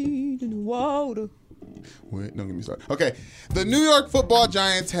 Wade in the water. Wait, don't get me started. Okay, the New York Football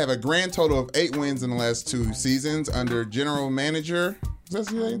Giants have a grand total of 8 wins in the last 2 seasons under general manager. Is that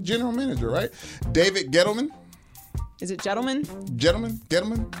his name? General manager, right? David Gettleman. Is it Gettleman? Gettleman.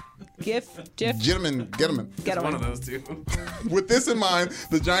 Gettleman. It's one of those two. With this in mind,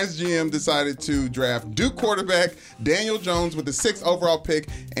 the Giants GM decided to draft Duke quarterback Daniel Jones with the 6th overall pick,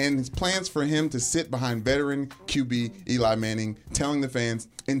 and his plans for him to sit behind veteran QB Eli Manning, telling the fans,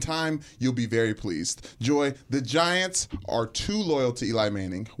 "In time, you'll be very pleased." Joy, the Giants are too loyal to Eli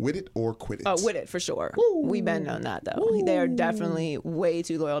Manning. Wit it or quit it. Oh, wit it for sure. We've been on that though. They are definitely way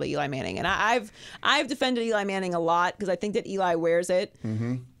too loyal to Eli Manning, and I've defended Eli Manning a lot because I think that Eli wears it.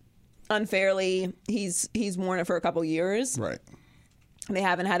 Unfairly. He's worn it for a couple years. Right. They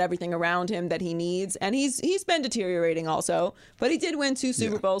haven't had everything around him that he needs, and he's been deteriorating also. But he did win 2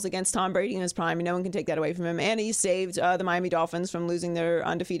 Super Bowls against Tom Brady in his prime, and no one can take that away from him. And he saved the Miami Dolphins from losing their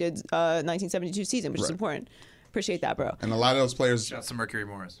undefeated 1972 season, which is important. Appreciate that, bro. And a lot of those players. Shout out to Mercury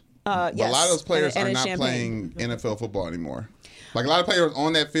Morris. Yes. A lot of those players and are not playing NFL football anymore. Like a lot of players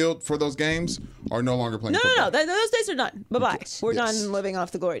on that field for those games are no longer playing football. No. Those days are done. Bye-bye. We're done living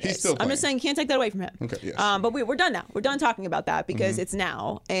off the glory days. He's still playing. I'm just saying, can't take that away from him. Okay, yes. But we're done now. We're done talking about that because it's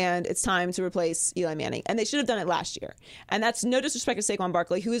now, and it's time to replace Eli Manning. And they should have done it last year. And that's no disrespect to Saquon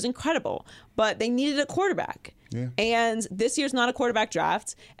Barkley, who is incredible, but they needed a quarterback. Yeah. And this year's not a quarterback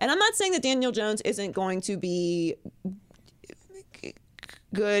draft. And I'm not saying that Daniel Jones isn't going to be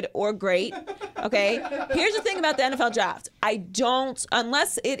good or great. Okay. Here's the thing about the NFL draft.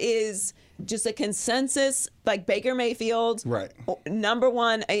 Unless it is just a consensus, like Baker Mayfield, right? Number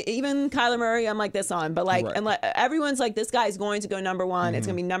 1, even Kyler Murray, I'm like this on, but like, unless everyone's like, this guy's going to go number 1, it's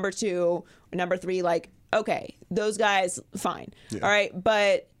going to be number 2, number 3. Like, okay, those guys, fine. All right.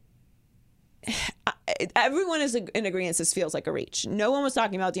 But everyone is in agreement this feels like a reach. No one was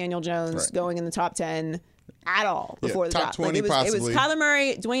talking about Daniel Jones going in the top 10 at all before the top draft. 20 it was possibly. Kyler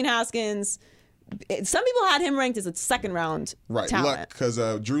Murray, Dwayne Haskins, some people had him ranked as a second round talent. Luck, because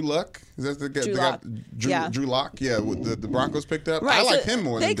Drew Luck, is that the guy? Drew Lock. Drew Lock, with the Broncos picked up. Right, I like so him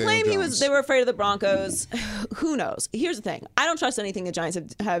more they than claim Daniel Jones. they were afraid of the Broncos. Who knows? Here's the thing. I don't trust anything the Giants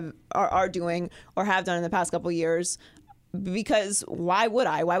are doing or have done in the past couple of years, because why would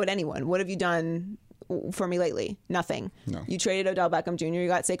I? Why would anyone? What have you done for me lately? Nothing. No. You traded Odell Beckham Jr. You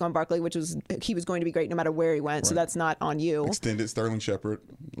got Saquon Barkley, he was going to be great no matter where he went, so that's not on you. Extended Sterling Shepard.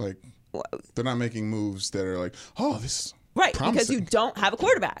 Like, they're not making moves that are like, oh, this is right, promising. because you don't have a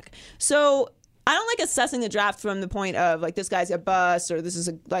quarterback. So I don't like assessing the draft from the point of like, this guy's a bust, or this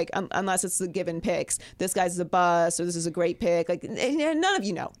is unless it's the given picks, this guy's a bust, or this is a great pick. Like, none of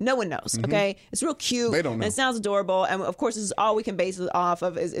you know. No one knows. Okay, it's real cute. They don't know. And it sounds adorable. And of course, this is all we can base it off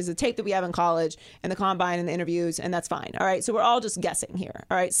of is the tape that we have in college and the combine and the interviews, and that's fine. All right, so we're all just guessing here.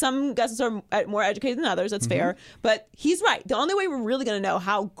 All right, some guesses are more educated than others. That's fair. But he's right. The only way we're really going to know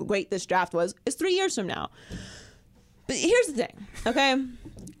how great this draft was is 3 years from now. But here's the thing, okay?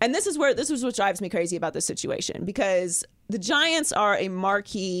 And this is what drives me crazy about this situation, because the Giants are a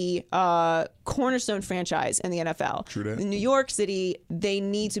marquee cornerstone franchise in the NFL. True that. In New York City, they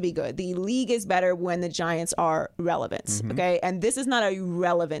need to be good. The league is better when the Giants are relevant, okay? And this is not a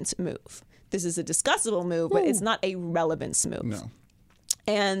relevant move. This is a discussable move, but it's not a relevance move. No.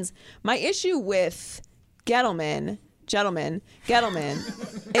 And my issue with Gettleman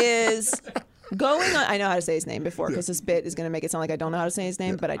is going on. I know how to say his name before, because this bit is going to make it sound like I don't know how to say his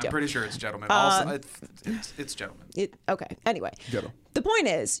name, but I do. I'm pretty sure it's Gentleman. Also, it's Gentleman. Okay. Anyway, Gettle. The point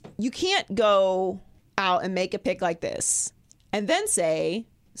is, you can't go out and make a pick like this and then say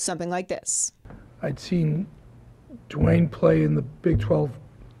something like this. I'd seen Dwayne play in the Big 12.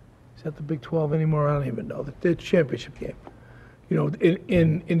 Is that the Big 12 anymore? I don't even know. The championship game,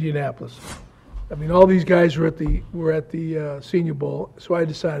 in Indianapolis. I mean, all these guys were at the Senior Bowl, so I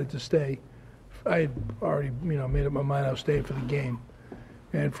decided to stay. I had already, made up my mind I was staying for the game.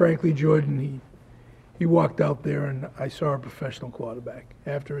 And frankly, Jordan, he walked out there, and I saw a professional quarterback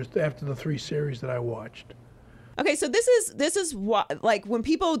after the 3 series that I watched. Okay, so this is what, like, when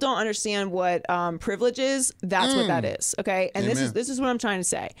people don't understand what privilege is, that's what that is. Okay, and Amen. this is what I'm trying to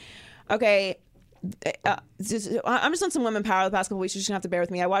say. Okay. I'm just on some women power the past couple weeks. You're just gonna have to bear with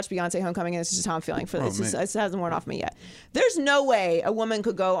me. I watched Beyonce Homecoming, and this is just how I'm feeling. It hasn't worn off me yet. There's no way a woman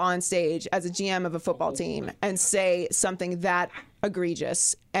could go on stage as a GM of a football team and say something that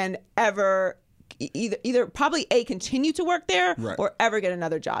egregious and ever either probably continue to work there, right, or ever get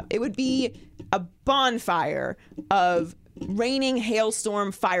another job. It would be a bonfire of raining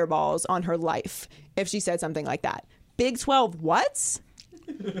hailstorm fireballs on her life if she said something like that. Big 12 what?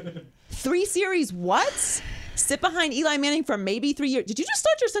 3 series what? Sit behind Eli Manning for maybe 3 years. Did you just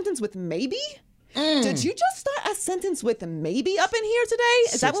start your sentence with maybe? Did you just start a sentence with maybe up in here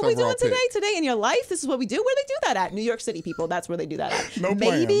today? Is that what we're doing today? Today in your life? This is what we do? Where they do that at? New York City, people. That's where they do that at. No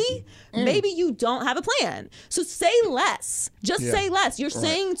maybe, maybe you don't have a plan. So say less. Just say less. You're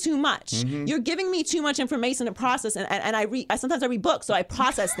saying too much. You're giving me too much information to process. And I sometimes I read books, so I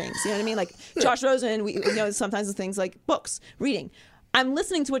process things. You know what I mean? Like Josh Rosen, sometimes the things like books, reading. I'm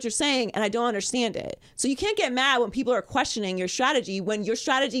listening to what you're saying, and I don't understand it. So you can't get mad when people are questioning your strategy when your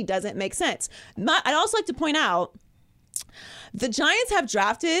strategy doesn't make sense. I'd also like to point out, the Giants have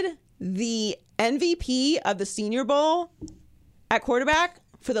drafted the MVP of the Senior Bowl at quarterback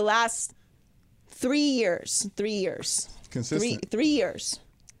for the last 3 years. 3 years. Consistent. 3 years.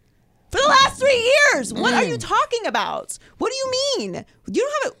 For the last 3 years! What are you talking about? What do you mean? You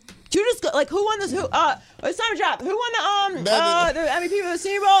don't have it. You just got, like, who won this? It's time to drop. Who won the MVP of the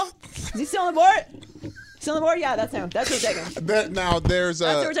Senior Bowl? Is he still on the board? Still on the board? Yeah, that's him. That's who's taking. There's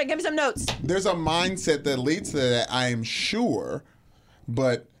That's who we're taking. Give me some notes. There's a mindset that leads to that, I am sure,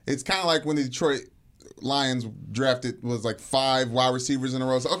 but it's kind of like when the Detroit Lions drafted was like 5 wide receivers in a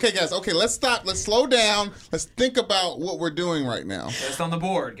row. So, okay, guys, let's stop. Let's slow down. Let's think about what we're doing right now. Best on the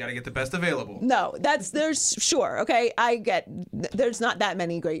board. Got to get the best available. No, sure. Okay, I get there's not that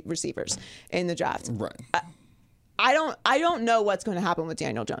many great receivers in the draft. Right. I don't know what's going to happen with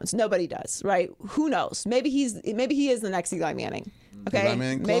Daniel Jones. Nobody does, right? Who knows? Maybe he is the next Eli Manning. Okay, Eli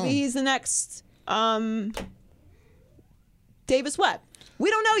Manning clone. Maybe he's the next Davis Webb. We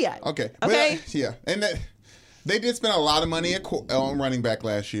don't know yet. Okay. Okay. Yeah, and they did spend a lot of money on running back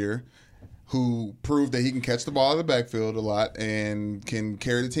last year, who proved that he can catch the ball out of the backfield a lot and can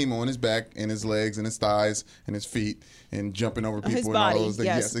carry the team on his back and his legs and his thighs and his feet and jumping over people and all those things.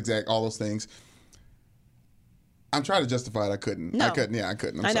 Yes, exactly. All those things. I'm trying to justify it. I couldn't. No. I couldn't. Yeah, I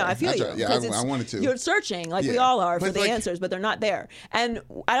couldn't. I know. I feel you. Yeah, I wanted to. You're searching, like we all are, for the answers, but they're not there. And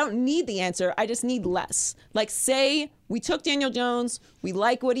I don't need the answer. I just need less. Like, say we took Daniel Jones, we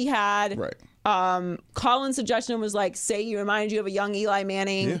like what he had. Right. Colin's suggestion was like, say he reminded you of a young Eli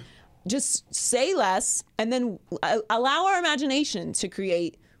Manning. Yeah. Just say less and then allow our imagination to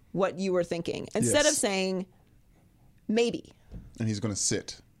create what you were thinking instead of saying maybe. And he's going to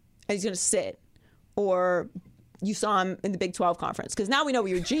sit. And he's going to sit. Or you saw him in the Big 12 conference. Because now we know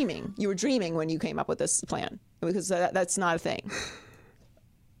you were dreaming. You were dreaming when you came up with this plan. Because that's not a thing.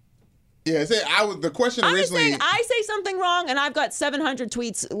 Yeah, the question originally. I say something wrong, and I've got 700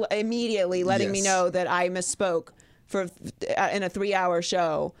 tweets immediately letting me know that I misspoke in a 3-hour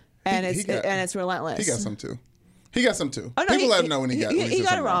show. And it's relentless. He got some too. Oh, no, people let him know when he got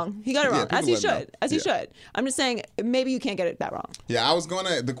it wrong. He got it wrong. As he should. Yeah. I'm just saying, maybe you can't get it that wrong. Yeah,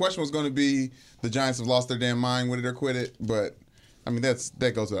 the question was going to be the Giants have lost their damn mind, win it or quit it. But, I mean,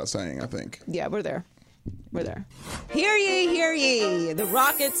 that goes without saying, I think. Yeah, we're there. Hear ye, hear ye. The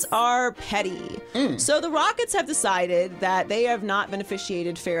Rockets are petty. So the Rockets have decided that they have not been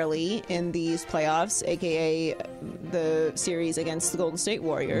officiated fairly in these playoffs, a.k.a. the series against the Golden State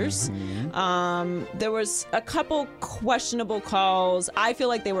Warriors. There was a couple questionable calls. I feel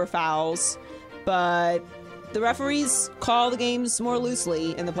like they were fouls, but the referees call the games more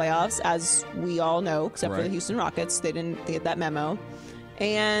loosely in the playoffs, as we all know, except for the Houston Rockets. They didn't get that memo.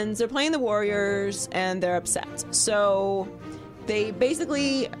 And they're playing the Warriors, and they're upset. So they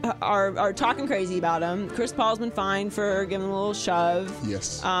basically are talking crazy about him. Chris Paul's been fined for giving him a little shove.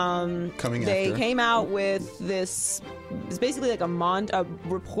 Yes. They came out with this. It's basically like a montage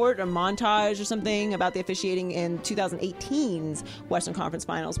or something about the officiating in 2018's Western Conference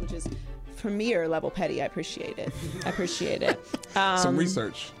Finals, which is premier level petty. I appreciate it. Some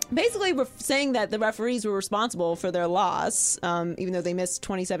research. Basically, we're saying that the referees were responsible for their loss, even though they missed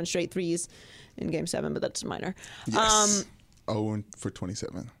 27 straight threes in Game 7, but that's minor. Yes. 0 for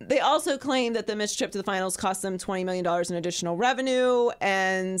 27. They also claim that the missed trip to the finals cost them $20 million in additional revenue,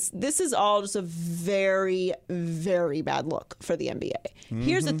 and this is all just a very, very bad look for the NBA.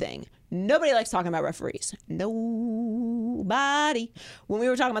 Here's the thing. Nobody likes talking about referees. Nobody. When we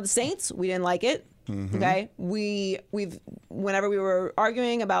were talking about the Saints, we didn't like it. Okay, whenever we were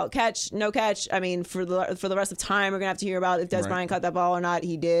arguing about catch, no catch. I mean, for the rest of time, we're gonna have to hear about if Des Bryant caught that ball or not.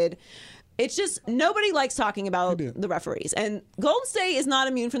 He did. It's just nobody likes talking about the referees, and Golden State is not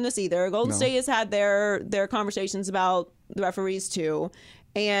immune from this either. Golden State has had their conversations about the referees too,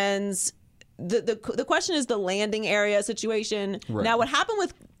 and the question is the landing area situation. Now, what happened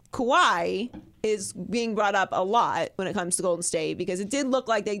with Kawhi is being brought up a lot when it comes to Golden State, because it did look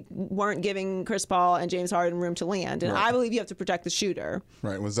like they weren't giving Chris Paul and James Harden room to land, and I believe you have to protect the shooter.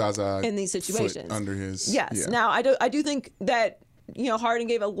 Right, with Zaza in these situations foot under his. Yes. Yeah. Now I do think that Harden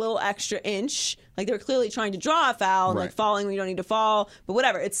gave a little extra inch, like they were clearly trying to draw a foul, and like falling when you don't need to fall, but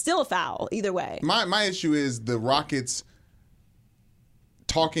whatever, it's still a foul either way. My issue is the Rockets.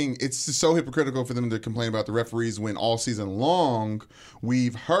 It's so hypocritical for them to complain about the referees when all season long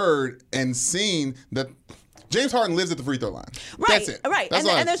we've heard and seen that James Harden lives at the free throw line. That's it. Right.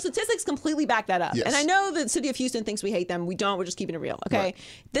 And their statistics completely back that up. Yes. And I know the city of Houston thinks we hate them. We don't. We're just keeping it real. Okay. Right.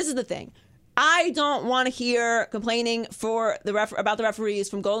 This is the thing. I don't want to hear complaining about the referees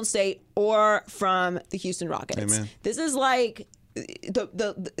from Golden State or from the Houston Rockets. Amen. This is like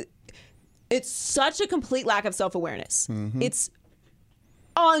it's such a complete lack of self-awareness. It's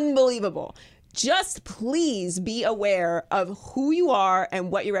unbelievable. Just please be aware of who you are and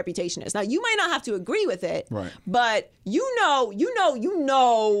what your reputation is. Now, you might not have to agree with it, but you know,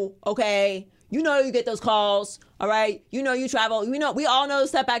 okay? You know you get those calls, all right? You know you travel. We all know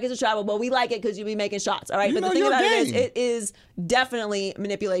step back is a travel, but we like it because you be making shots, all right? But the thing about it is, it is definitely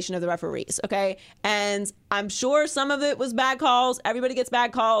manipulation of the referees, okay? And I'm sure some of it was bad calls. Everybody gets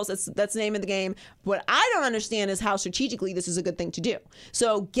bad calls. That's the name of the game. What I don't understand is how strategically this is a good thing to do.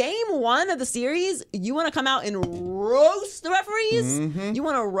 So game 1 of the series, you want to come out and roast the referees? You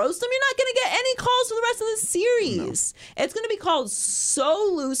want to roast them? You're not going to get any calls for the rest of the series. No. It's going to be called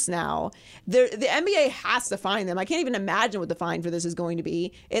so loose now. The NBA has to fine them. I can't even imagine what the fine for this is going to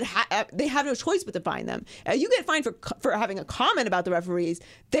be. They have no choice but to fine them. You get fined for having a comment about the referees.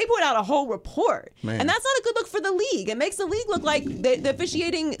 They put out a whole report. And that's not a good look for the league. It makes the league look like the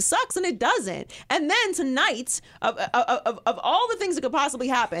officiating sucks, and it doesn't. And then tonight, of all the things that could possibly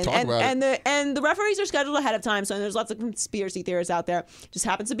happen, and the referees are scheduled ahead of time, so there's lots of conspiracy theorists out there. Just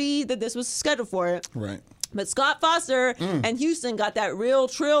happens to be that this was scheduled for it. Right. But Scott Foster and Houston got that real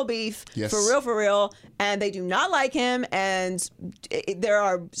Trill beef, for real, and they do not like him, and there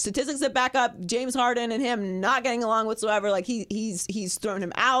are statistics that back up James Harden and him not getting along whatsoever. Like he's thrown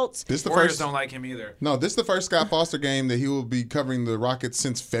him out. Warriors don't like him either. No, this is the first Scott Foster game that he will be covering the Rockets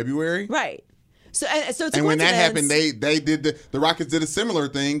since February. Right. So it's a and when that happened, coincidence. they did the Rockets did a similar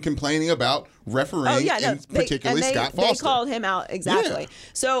thing, complaining about refereeing, and particularly Scott Foster. They called him out exactly. Yeah.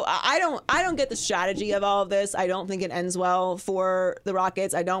 So I don't get the strategy of all of this. I don't think it ends well for the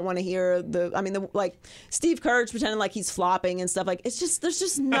Rockets. I don't want to hear like Steve Kerr's pretending like he's flopping and stuff. Like, it's just, there's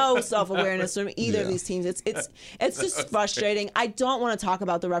just no self-awareness from either of these teams. It's just frustrating. I don't want to talk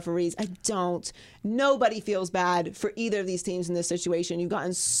about the referees. I don't. Nobody feels bad for either of these teams in this situation. You've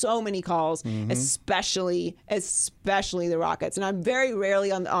gotten so many calls, especially the Rockets. And I'm very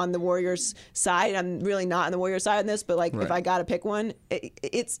rarely on the Warriors side. I'm really not on the Warriors side in this, but like, if I got to pick one,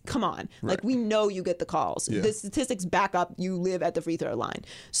 it's come on. Like, we know you get the calls. Yeah. The statistics back up you live at the free throw line.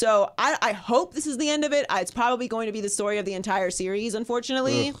 So I hope this is the end of it. It's probably going to be the story of the entire series,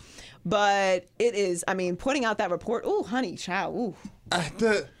 unfortunately. Ugh. But it is, I mean, putting out that report, ooh, honey, child, ooh.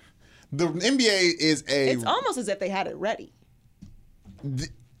 The NBA is it's almost as if they had it ready.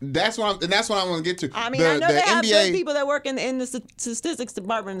 That's what I want to get to. I mean, I know they have good people that work in the statistics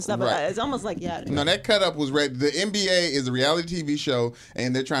department and stuff like that. It's almost like, No, that cut up was ready. The NBA is a reality TV show,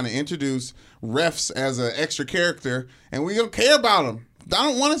 and they're trying to introduce refs as an extra character, and we don't care about them. I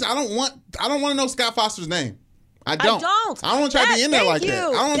don't want to know Scott Foster's name. I don't want to try to be in there like that. I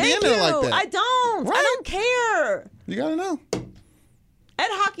don't want to be in there like that. I don't. Right? I don't care. You gotta know. Ed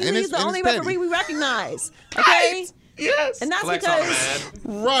Hockey Lee is the only referee we recognize. Okay. Right. Yes. And that's because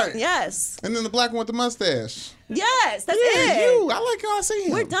right. Yes. And then the black one with the mustache. Yes, that's it. You. I like how I see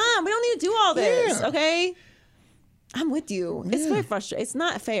him. We're done. We don't need to do all this. Yeah. Okay. I'm with you. It's very frustrating. It's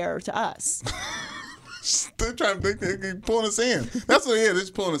not fair to us. They're trying to they're pulling us in. That's what it is. They're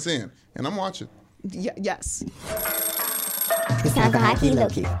just pulling us in, and I'm watching. Yes. It's time for High Key Low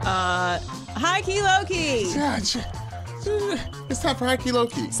Key. High Key Low Key. Gotcha. It's time for High Key Low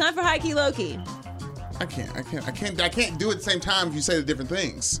Key. It's time for High Key Low Key. I can't do it at the same time if you say the different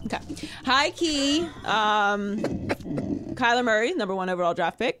things. Okay. High key, Kyler Murray, number 1 overall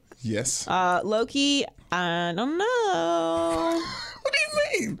draft pick. Yes. Low key, I don't know. What do you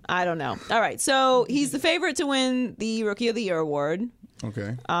mean? I don't know. All right. So he's the favorite to win the Rookie of the Year award.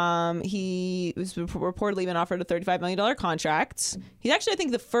 Okay. He was reportedly been offered a $35 million contract. He's actually, I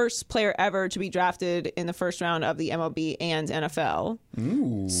think, the first player ever to be drafted in the first round of the MLB and NFL.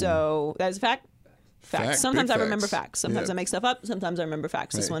 Ooh. So that is a fact. Facts. Sometimes I remember facts. Sometimes I make stuff up. Sometimes I remember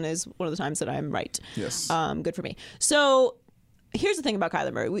facts. This one is one of the times that I'm right. Yes. Good for me. So here's the thing about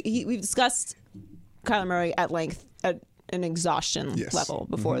Kyler Murray. We've discussed Kyler Murray at length at an exhaustion level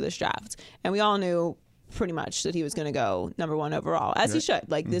before this draft. And we all knew pretty much that he was going to go number 1 overall, as he should.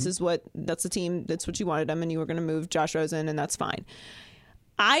 Like, this is that's the team, that's what you wanted him, and you were going to move Josh Rosen, and that's fine.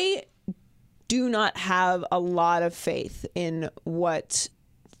 I do not have a lot of faith in what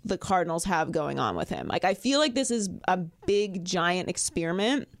the Cardinals have going on with him. Like, I feel like this is a big, giant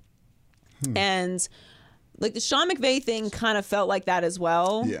experiment. And like the Sean McVay thing kind of felt like that as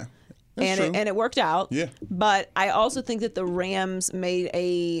well. Yeah. And it worked out. Yeah. But I also think that the Rams made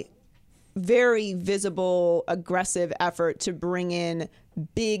a very visible, aggressive effort to bring in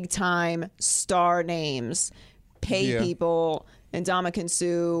big time star names, pay people, and Ndamukong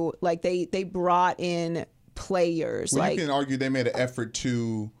Suh. Like they brought in players. Well, like, you can argue they made an effort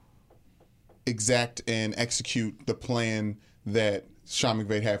to exact and execute the plan that Sean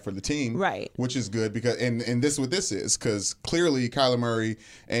McVay had for the team, right? Which is good because and this is what this is, because clearly Kyler Murray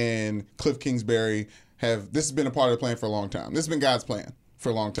and Cliff Kingsbury this has been a part of the plan for a long time. This has been God's plan for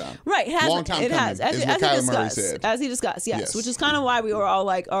a long time. Right. Long time coming, has. As he discussed, yes. Which is kind of why we were all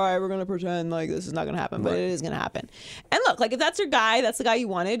like, all right, we're going to pretend like this is not going to happen, but it is going to happen. And look, like if that's your guy, that's the guy you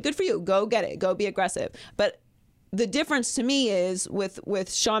wanted, good for you. Go get it. Go be aggressive. But the difference to me is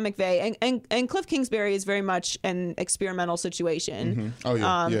with Sean McVay and Cliff Kingsbury is very much an experimental situation. Oh,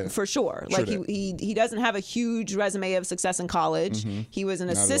 yeah. For sure. Like he doesn't have a huge resume of success in college. He was an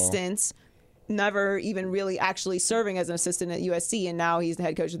assistant, never even really actually serving as an assistant at USC, and now he's the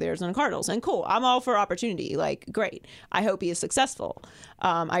head coach of the Arizona Cardinals. And cool, I'm all for opportunity. Like, great. I hope he is successful.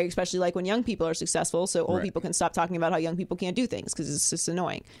 I especially like when young people are successful, so old people can stop talking about how young people can't do things, because it's just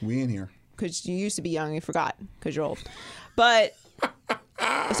annoying. We in here. Because you used to be young and you forgot because you're old. But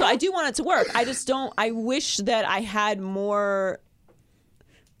so I do want it to work. I just don't. I wish that I had more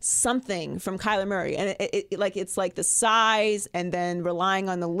something from Kyler Murray, and it's like the size, and then relying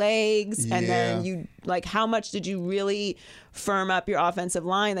on the legs, and then you like how much did you really firm up your offensive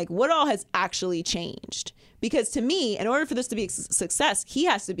line? Like, what all has actually changed? Because to me, in order for this to be a success, he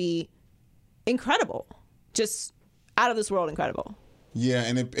has to be incredible, just out of this world incredible. Yeah,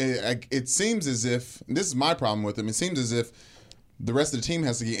 and it seems as if, this is my problem with him, it seems as if the rest of the team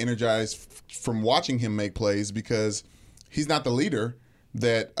has to get energized from watching him make plays, because he's not the leader.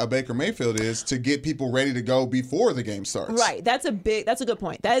 that a Baker Mayfield is to get people ready to go before the game starts. Right. That's a good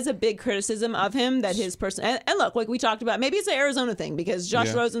point. That is a big criticism of him, that his person. And look, like we talked about, maybe it's an Arizona thing because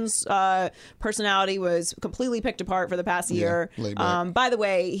Josh Rosen's personality was completely picked apart for the past year. By the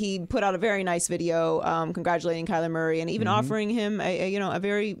way, he put out a very nice video congratulating Kyler Murray and even offering him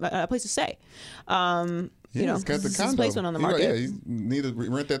a place to stay. He's got the condo. Placement on the market. Yeah, you need to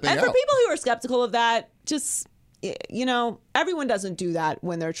rent that thing out. And for people who are skeptical of that, just, everyone doesn't do that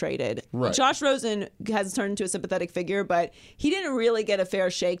when they're traded. Right. Josh Rosen has turned into a sympathetic figure, but he didn't really get a fair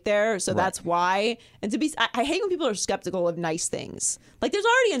shake there, so that's why. And I hate when people are skeptical of nice things. Like, there's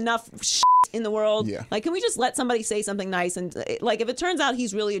already enough shit in the world. Yeah. Like, can we just let somebody say something nice? And like, if it turns out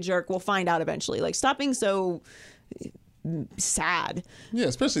he's really a jerk, we'll find out eventually. Like, stop being so sad. Yeah,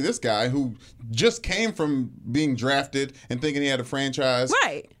 especially this guy who just came from being drafted and thinking he had a franchise.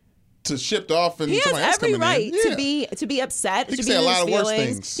 Right. To shipped off and he has somebody else every coming right in. to be upset. He to could be say a lot of feelings. worse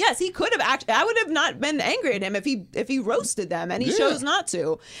things. Yes, he could have actually. I would have not been angry at him if he roasted them, and he chose not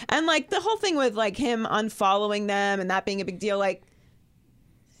to. And like the whole thing with like him unfollowing them and that being a big deal, like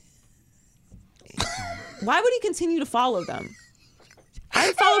why would he continue to follow them?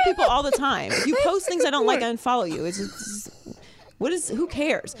 I follow people all the time. If you post things I don't like, I unfollow you. Who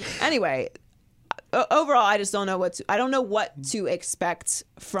cares? Anyway, overall, I just don't know I don't know what to expect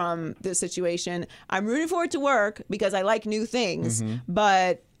from this situation. I'm rooting for it to work because I like new things,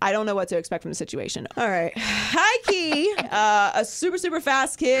 but I don't know what to expect from the situation. All right. High key, a super, super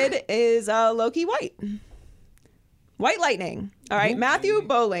fast kid is low-key white. White lightning. All right. Matthew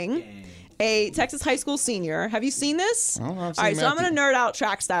Bowling, a Texas high school senior. Have you seen this? All right, so I'm going to nerd out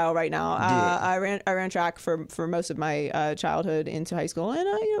track style right now. I ran track for most of my childhood into high school, and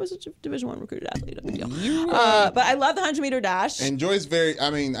I was a Division I recruited athlete. No big deal. But I love the 100-meter dash. And Joy's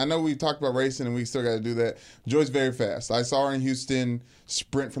I know we talked about racing and we still got to do that. Joy's very fast. I saw her in Houston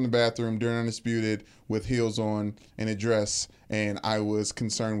sprint from the bathroom during Undisputed with heels on and a dress, and I was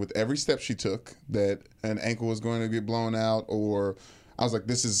concerned with every step she took that an ankle was going to get blown out, or I was like,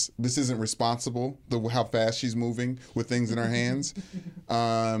 this isn't responsible, how fast she's moving with things in her hands.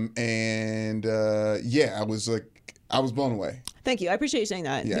 I was blown away. Thank you. I appreciate you saying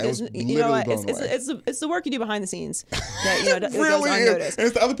that. Yeah, because you know what? It's the work you do behind the scenes that it really goes unnoticed. And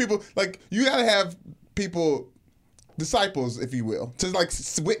it's the other people, like, you got to have people, disciples, if you will, to like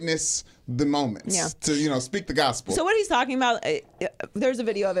witness the moments, to speak the gospel. So what he's talking about, there's a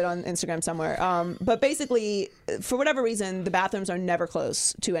video of it on Instagram somewhere. But basically, for whatever reason, the bathrooms are never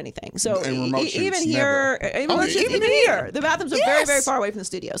close to anything. So even here, the bathrooms are very, very far away from the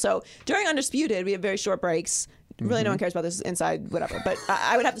studio. So during Undisputed, we have very short breaks. Really, no one cares about this inside, whatever. But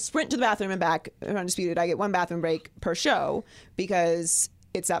I would have to sprint to the bathroom and back. Undisputed, I get one bathroom break per show because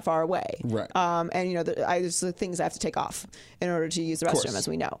it's that far away. Right. And there's the things I have to take off in order to use the restroom, as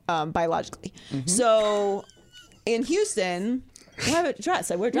we know, biologically. So in Houston, I have a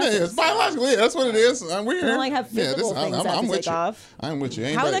dress. I wear dresses. Yeah, it's biologically. That's what it is. I don't like have physical things I have to take off. I'm with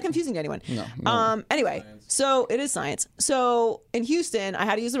you. How is that confusing to anyone? No. Anyway, so it is science. So in Houston, I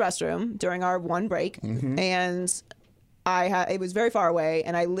had to use the restroom during our one break, and it was very far away,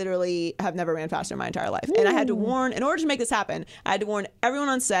 and I literally have never ran faster in my entire life. And I had to warn, in order to make this happen, I had to warn everyone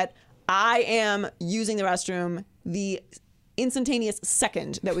on set, I am using the restroom the instantaneous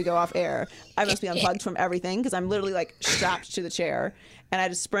second that we go off air. I must be unplugged from everything because I'm literally like strapped to the chair, and I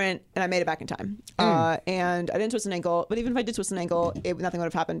just sprint, and I made it back in time. And I didn't twist an ankle, but even if I did twist an ankle, nothing would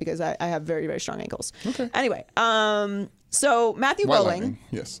have happened because I have very, very strong ankles. Okay. Anyway, so Matthew Bowling.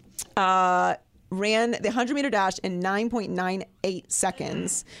 Yes. Ran the 100-meter dash in 9.98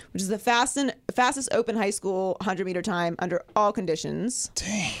 seconds, which is the fastest open high school 100-meter time under all conditions.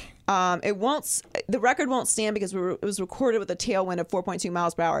 Dang. The record won't stand because it was recorded with a tailwind of 4.2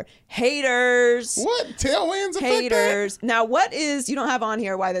 miles per hour. Haters. What? Tailwinds affect Haters. Now, you don't have on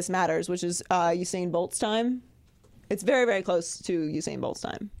here why this matters, which is Usain Bolt's time. It's very, very close to Usain Bolt's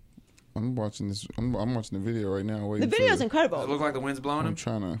time. I'm watching this. I'm watching the video right now. The video is incredible. Does it look like the wind's blowing him? I'm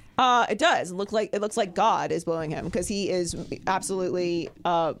trying to. It does. It looks like God is blowing him because he is absolutely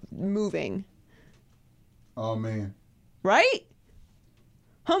moving. Oh man. Right?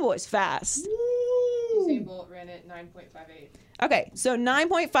 Homeboy's fast. Usain Bolt ran it 9.58. Okay, so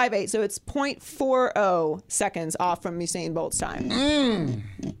 9.58, so it's 0.40 seconds off from Usain Bolt's time.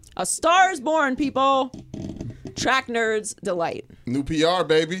 A star is born, people. Track nerds delight. New PR,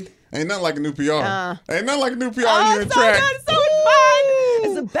 baby. Ain't nothing like a new PR. Ain't nothing like a new PR when you're in so track. Good. It's so much fun.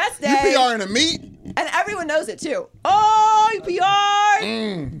 It's the best day. You PR in a meet. And everyone knows it, too. Oh, you PR.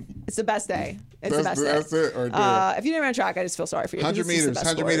 It's the best day. It's the best day. That's it right there. If you didn't run track, I just feel sorry for you. 100 meters.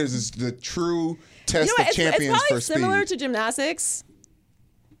 100 meters is the true test of champions it's probably for speed. similar to gymnastics.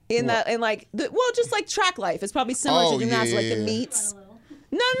 just like track life. It's probably similar to gymnastics, like the meets.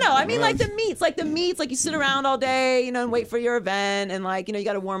 No. I mean, like the meets, like you sit around all day, and wait for your event, and you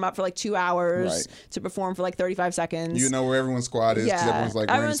got to warm up for like 2 hours to perform for like 35 seconds. You know where everyone's squad is. Yeah, everyone's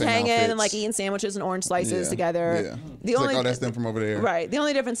like everyone's hanging outfits. and like eating sandwiches and orange slices together. Yeah. The only like, that's them from over there. Right. The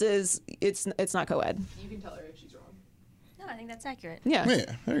only difference is it's not co-ed. You can tell her if she's wrong. No, I think that's accurate. Yeah. There you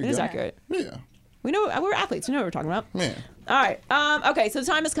it go. is accurate. Yeah. We know we're athletes. We know what we're talking about. Yeah. All right. Okay. So the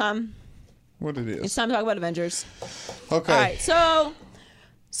time has come. What it is? It's time to talk about Avengers. Okay. All right. So.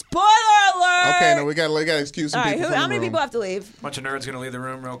 Spoiler alert! Okay, no, we got to excuse some All right, people. how many people have to leave? Bunch of nerds gonna leave the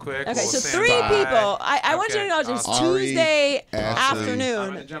room real quick. Okay, We'll so stand 3 by. people. I want you to acknowledge it's Tuesday I'm afternoon.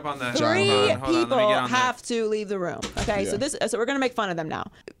 gonna jump on the 3 hold on, let me people get on have to leave the room. Okay, Yeah. so we're gonna make fun of them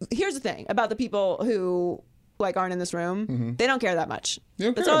now. Here's the thing about the people who aren't in this room. They don't care that much.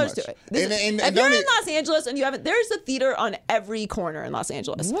 That's all there is to it. If you're in Los Angeles and you haven't, there's a theater on every corner in Los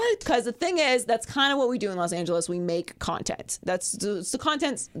Angeles. What? Because the thing is, that's kind of what we do in Los Angeles. We make content. It's the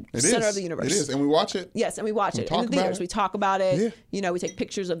content center of the universe. It is, and we watch it. Yes, and we watch it in talk the theaters. about it. We talk about it. Yeah. We take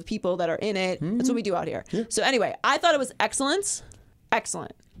pictures of the people that are in it. That's what we do out here. Yeah. So anyway, I thought it was excellent.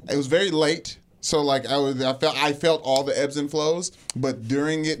 Excellent. It was very late. So I felt all the ebbs and flows, but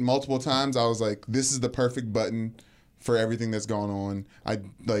during it multiple times I was like, this is the perfect button for everything that's going on.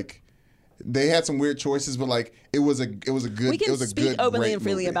 They had some weird choices, but it was a good. We can speak openly and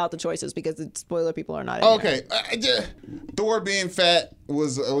freely about the choices because the spoiler people are not in okay. Thor being fat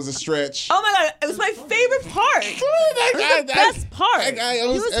was a stretch. Oh my god, it was my favorite part. It was the best part. He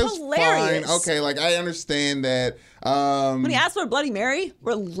was hilarious. Fine. Okay, I understand that. When he asked for a Bloody Mary,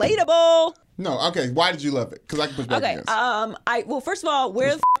 relatable. No, okay. Why did you love it? Because I can push back against. Well, first of all,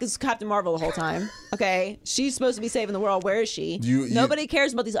 where the is Captain Marvel the whole time? Okay, she's supposed to be saving the world. Where is she? Nobody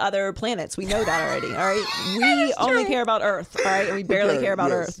cares about these other planets. We know that already. All right, we only care about Earth. All right, and we barely care about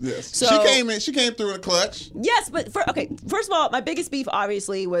Earth. Yes. So She came through in a clutch. Yes, but first of all, my biggest beef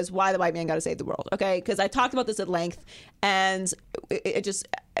obviously was why the white man got to save the world. Okay, because I talked about this at length, and it just.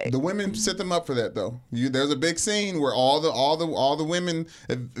 The women set them up for that, though. There's a big scene where all the women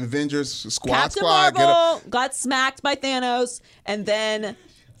Avengers squad Captain Marvel got smacked by Thanos, and then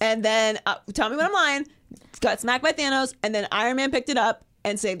tell me when I'm lying. Got smacked by Thanos, and then Iron Man picked it up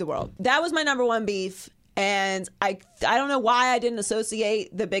and saved the world. That was my number one beef. And I don't know why I didn't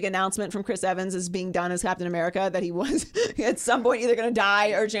associate the big announcement from Chris Evans as being done as Captain America, that he was at some point either going to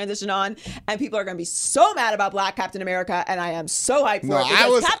die or transition on. And people are going to be so mad about Black Captain America, and I am so hyped for it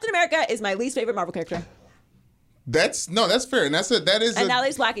because Captain America is my least favorite Marvel character. That's fair, and now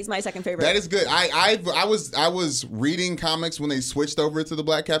he's Black. He's my second favorite. That is good. I was reading comics when they switched over to the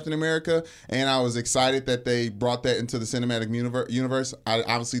Black Captain America, and I was excited that they brought that into the cinematic universe. I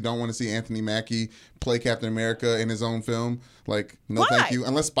obviously don't want to see Anthony Mackie play Captain America in his own film. No, thank you.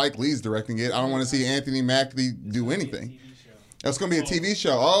 Unless Spike Lee's directing it, I don't want to see Anthony Mackie do anything. It's going to be a TV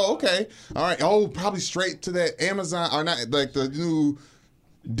show. Oh, okay, all right. Oh, probably straight to that Amazon or not the new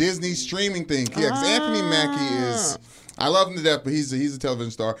Disney streaming thing. Yeah, because Anthony Mackie is, I love him to death, but he's a television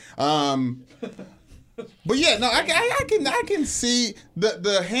star. But yeah, no, I can see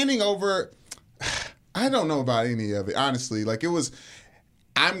the handing over. I don't know about any of it, honestly. It was.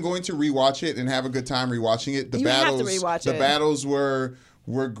 I'm going to rewatch it and have a good time rewatching it. You have to rewatch it. The battles were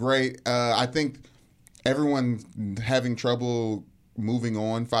great. I think everyone having trouble moving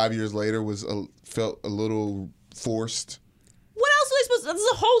on 5 years later felt a little forced. What else are they supposed to? This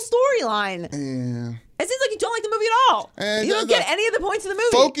is a whole storyline. Yeah. It seems like you don't like the movie at all. You don't get any of the points of the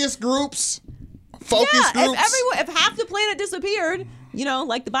movie. Focus groups. If half the planet disappeared,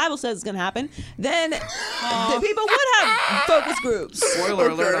 like the Bible says is going to happen, then the people would have focus groups. Spoiler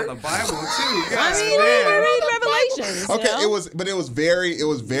alert on the Bible too. I mean, read Revelations. Okay, it was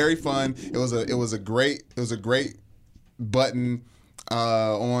very fun. It was a great button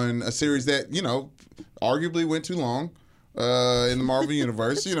on a series that arguably went too long. In the Marvel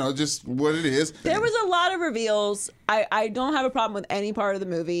universe, just what it is. There was a lot of reveals. I don't have a problem with any part of the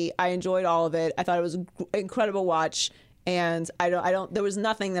movie. I enjoyed all of it. I thought it was an incredible watch, and I don't. There was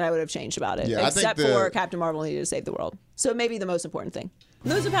nothing that I would have changed about it, except for Captain Marvel needed to save the world. So maybe the most important thing.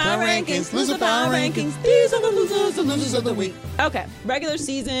 Loser power rankings. Loser power rankings. These are the losers of the week. Okay, regular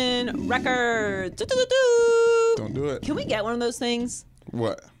season record. Don't do it. Can we get one of those things?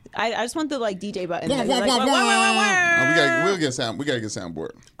 What? I just want the DJ button. We gotta get sound. We gotta get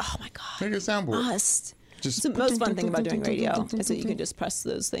soundboard. Oh my god. We gotta get soundboard. It's the most fun thing about doing radio is that you can just press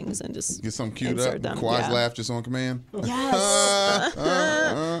those things and just get some queued insert up. them. Kawhi's laugh just on command. Yes.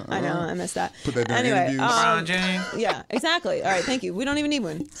 I know. I missed that. Put that down anyway, interviews. yeah, exactly. All right, thank you. We don't even need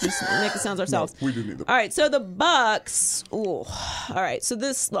one. Just make the sounds ourselves. No, we do need them. All right, so the Bucks. Ooh. All right, so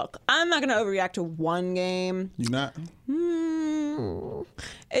look, I'm not going to overreact to one game. You not?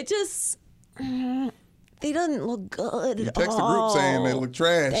 It just... They doesn't look good You at text the group saying they look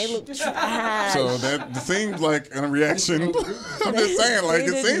trash. They look trash. So that seems like a reaction. I'm just saying, like,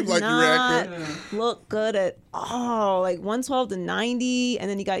 it seems like you reacted. Look good at all. Like 112 to 90, and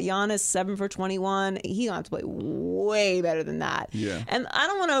then you got Giannis 7 for 21. He gonna have to play way better than that. Yeah. And I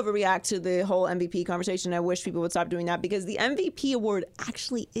don't want to overreact to the whole MVP conversation. I wish people would stop doing that because the MVP award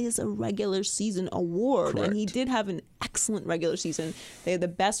actually is a regular season award. Correct. And he did have an excellent regular season. They had the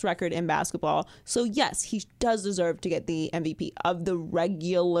best record in basketball. So yes, he does deserve to get the MVP of the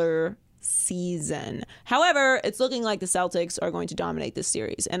regular season. However, it's looking like the Celtics are going to dominate this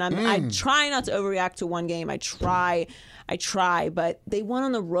series. And I try not to overreact to one game. I try, but they won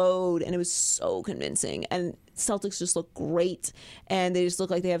on the road and it was so convincing. And Celtics just look great. And they just look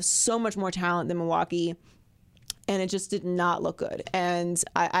like they have so much more talent than Milwaukee. And it just did not look good. And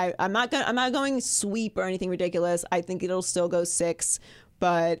I'm not going sweep or anything ridiculous. I think it'll still go 6.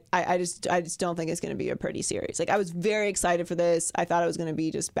 But I just don't think it's going to be a pretty series. Like, I was very excited for this. I thought it was going to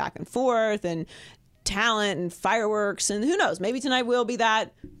be just back and forth and talent and fireworks. And who knows? Maybe tonight will be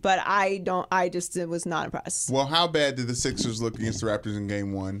that. But I was not impressed. Well, how bad did the Sixers look against the Raptors in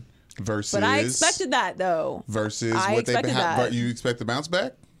Game 1 versus... But I expected that, though. Versus what they... You expect to bounce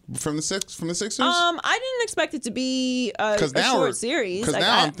back? From the Sixers? I didn't expect it to be a short series. Because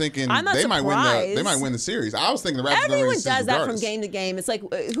now I'm thinking they might win the series. I was thinking the Raptors. Everyone does that from game to game. It's like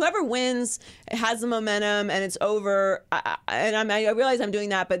whoever wins has the momentum and it's over. I realize I'm doing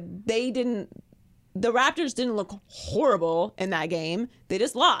that, but they didn't. The Raptors didn't look horrible in that game. They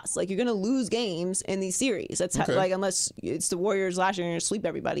just lost. Like, you're going to lose games in these series. That's like, unless it's the Warriors last year and you're going to sweep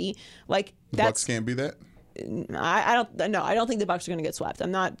everybody. Like, the Bucks can't be that. I don't think the Bucks are going to get swept. I'm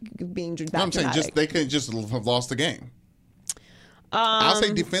not being dramatic. No, I'm saying they could just have lost the game. I'll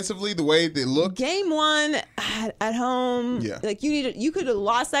say defensively, the way they looked. Game 1 at home. Yeah. Like, you could have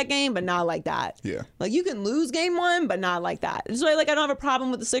lost that game, but not like that. Yeah. Like, you can lose game 1, but not like that. It's like I don't have a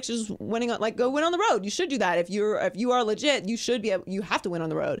problem with the Sixers winning. Like, go win on the road. You should do that. If you are legit, you have to win on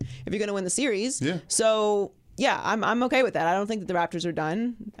the road if you're going to win the series. Yeah. So yeah, I'm okay with that. I don't think that the Raptors are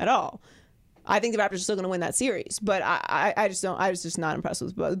done at all. I think the Raptors are still going to win that series, but I was just not impressed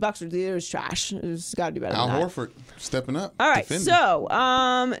with the Bucks. It was trash. It's got to do better than that. Al Horford stepping up. All right, defending. so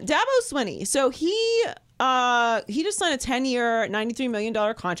Dabo Swinney. So he just signed a 10-year, $93 million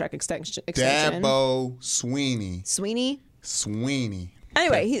contract extension. Dabo Swinney. Swinney.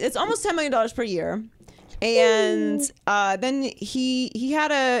 Anyway, it's almost $10 million per year. And then he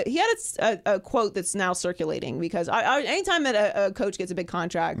had a quote that's now circulating because anytime that a coach gets a big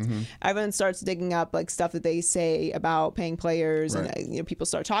contract, everyone starts digging up like stuff that they say about paying players, right. And people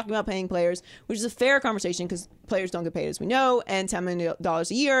start talking about paying players, which is a fair conversation because players don't get paid, as we know, and $10 million a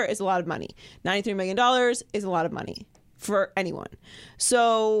year is a lot of money. $93 million is a lot of money for anyone.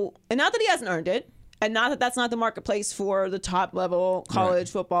 So, and not that he hasn't earned it. And not that that's not the marketplace for the top level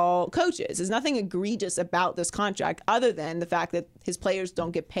college football coaches. There's nothing egregious about this contract other than the fact that his players don't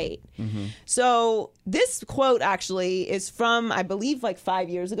get paid. So this quote actually is from, I believe, like 5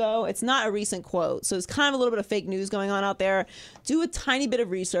 years ago. It's not a recent quote. So it's kind of a little bit of fake news going on out there. Do a tiny bit of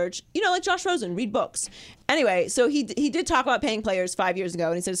research. Like Josh Rosen, read books. Anyway, so he did talk about paying players 5 years ago.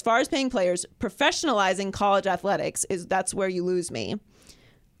 And he said, as far as paying players, professionalizing college athletics, that's where you lose me.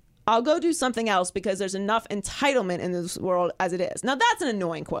 I'll go do something else because there's enough entitlement in this world as it is. Now that's an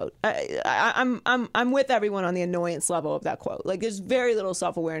annoying quote. I'm with everyone on the annoyance level of that quote. Like, there's very little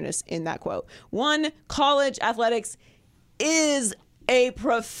self-awareness in that quote. One, college athletics is a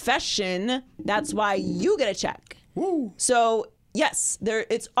profession. That's why you get a check. Woo. So yes,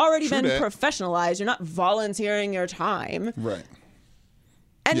 it's already True been that. professionalized. You're not volunteering your time. Right.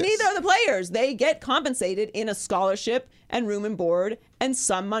 And Yes. neither are the players. They get compensated in a scholarship and room and board and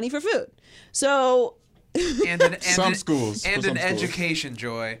some money for food. So Some schools. And For some an schools. education,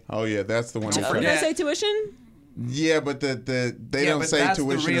 Joy. Oh yeah, that's the one. Don't I'm did forget. I say tuition? Yeah, but they don't but say that's the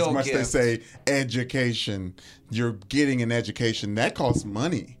tuition as real much as they gift. say education. You're getting an education. That costs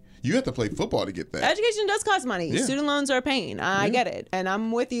money. You have to play football to get that. Education does cost money. Yeah. Student loans are a pain. I get it. And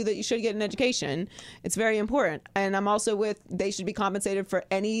I'm with you that you should get an education. It's very important. And I'm also with they should be compensated for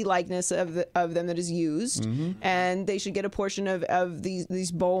any likeness of them that is used. And they should get a portion of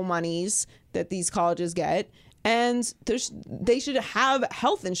these bowl monies that these colleges get. and they should have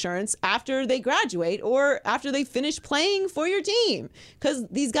health insurance after they graduate or after they finish playing for your team, because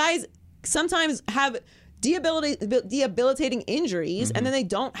these guys sometimes have debilitating injuries and then they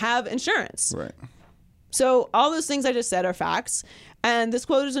don't have insurance. Right. So all those things I just said are facts. And this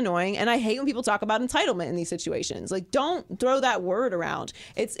quote is annoying, and I hate when people talk about entitlement in these situations. Like, don't throw that word around.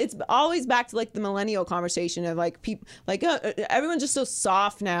 It's always back to like the millennial conversation of like people like everyone's just so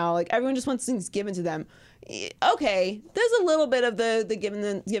soft now. Like everyone just wants things given to them. Okay, there's a little bit of the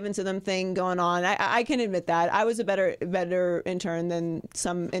given to them thing going on. I can admit that. I was a better intern than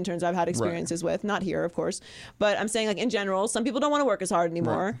some interns I've had experiences with. Not here, of course, but I'm saying like in general, some people don't want to work as hard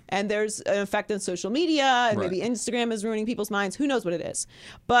anymore, and there's an effect on social media, and maybe Instagram is ruining people's minds. Who knows what it is?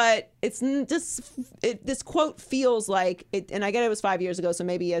 But it's just this quote feels like it, and I get it was 5 years ago, so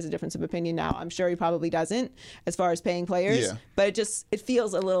maybe he has a difference of opinion now. I'm sure he probably doesn't as far as paying players, but it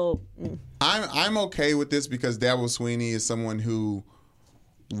feels a little. I'm okay with this because Dabo Swinney is someone who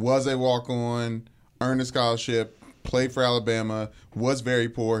was a walk-on, earned a scholarship, played for Alabama, was very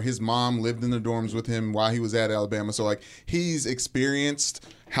poor. His mom lived in the dorms with him while he was at Alabama. So, like, he's experienced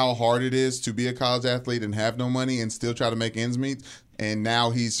how hard it is to be a college athlete and have no money and still try to make ends meet. And now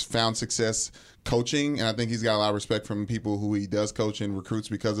he's found success coaching. And I think he's got a lot of respect from people who he does coach and recruits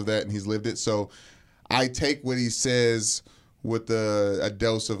because of that, and he's lived it. So I take what he says with a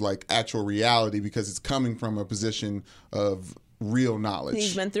dose of like actual reality because it's coming from a position of real knowledge.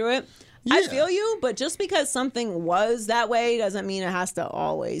 He's been through it. Yeah. I feel you, but just because something was that way doesn't mean it has to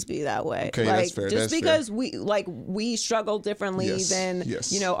always be that way. Okay, like, that's fair. Just that's because fair. we struggle differently than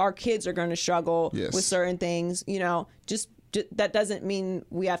our kids are going to struggle with certain things. Just that doesn't mean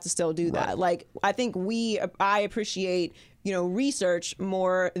we have to still do that. Like, I think I appreciate research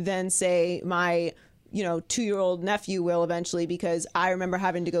more than say my 2-year-old nephew will eventually, because I remember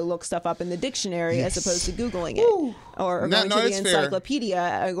having to go look stuff up in the dictionary as opposed to Googling it or going to the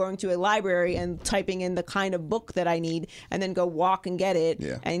encyclopedia or going to a library and typing in the kind of book that I need and then go walk and get it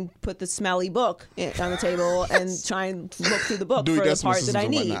and put the smelly book on the table and try and look through the book for the part that I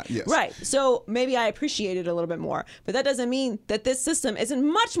need. Right. So maybe I appreciate it a little bit more, but that doesn't mean that this system isn't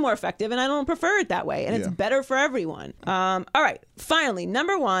much more effective, and I don't prefer it that way, and it's better for everyone. All right. Finally,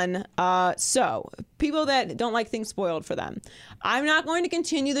 number one. So people that don't like things spoiled for them. I'm not going to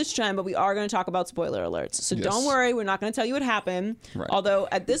continue this trend, but we are going to talk about spoiler alerts. So don't worry, we're not going to tell you what happened. Right. Although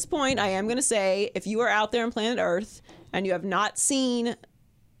at this point, I am going to say, if you are out there on planet Earth and you have not seen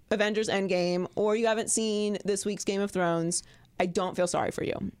Avengers Endgame or you haven't seen this week's Game of Thrones, I don't feel sorry for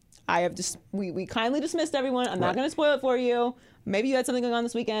you. I have just we kindly dismissed everyone. I'm not going to spoil it for you. Maybe you had something going on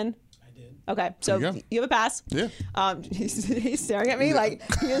this weekend. Okay, so you have a pass. Yeah. He's staring at me like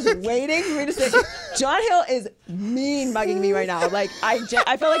he is waiting for me to say. John Hill is mean mugging me right now. Like I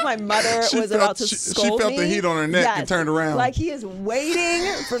feel like my mother was about to scold me. She felt the heat on her neck and turned around. Like he is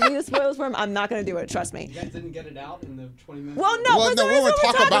waiting for me to spoil this for him. I'm not going to do it. Trust me. You guys didn't get it out in the 20 minutes. Well, no. We're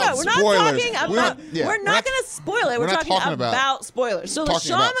talking about spoilers. We're not going to spoil it. We're talking about spoilers. So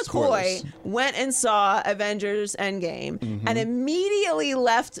LeSean McCoy went and saw Avengers Endgame and immediately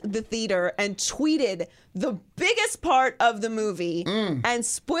left the theater and tweeted the biggest part of the movie and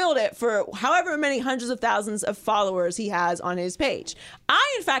spoiled it for however many hundreds of thousands of followers he has on his page.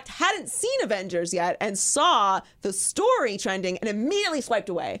 I, in fact, hadn't seen Avengers yet and saw the story trending and immediately swiped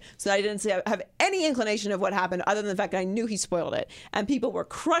away. So I didn't have any inclination of what happened other than the fact that I knew he spoiled it. And people were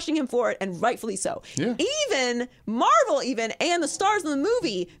crushing him for it, and rightfully so. Yeah. Even Marvel and the stars of the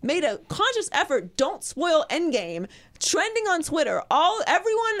movie made a conscious effort, don't spoil Endgame, trending on Twitter.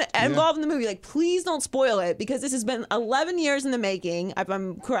 Everyone involved in the movie, like, please don't spoil it, because this has been 11 years in the making. If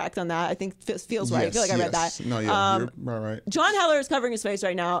I'm correct on that, I think it feels right. I feel like I read that. No, you're right. John Heller is covering his face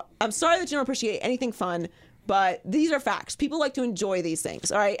right now. I'm sorry that you don't appreciate anything fun, but these are facts. People like to enjoy these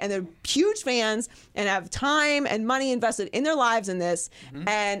things, all right? And they're huge fans and have time and money invested in their lives in this.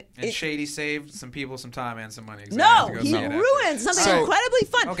 And Shady saved some people some time and some money. No, he ruined something incredibly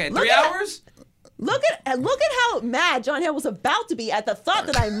fun. Okay, 3 hours? Look at how mad John Hill was about to be at the thought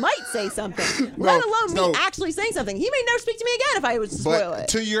that I might say something, let alone me actually saying something. He may never speak to me again if I was to spoil it.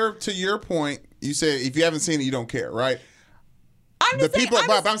 To your point, you said if you haven't seen it, you don't care, right? I'm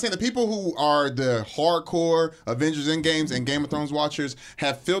saying the people who are the hardcore Avengers Endgames and Game of Thrones watchers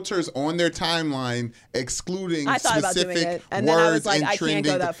have filters on their timeline excluding specific and words then I was like, and I trending.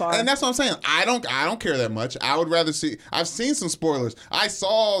 can't go that far. And that's what I'm saying. I don't care that much. I would rather see. I've seen some spoilers. I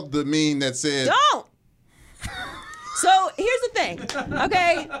saw the meme that said, "Don't." So here's the thing.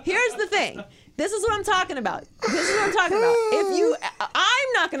 Okay, here's the thing. This is what I'm talking about. If you,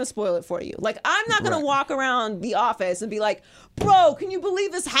 I'm not going to spoil it for you. Like, I'm not going to walk around the office and be like, bro, can you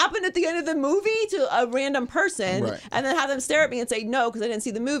believe this happened at the end of the movie to a random person, and then have them stare at me and say no because I didn't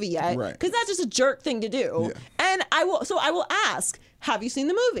see the movie yet. Because that's just a jerk thing to do. And I will ask, have you seen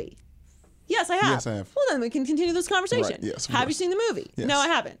the movie? Yes, I have. Yes, I have. Well, then we can continue this conversation. Yes, have you seen the movie? Yes. No, I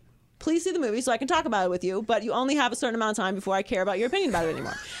haven't. Please see the movie so I can talk about it with you, but you only have a certain amount of time before I care about your opinion about it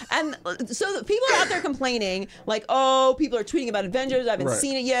anymore. And so the people are out there complaining, like, oh, people are tweeting about Avengers, I haven't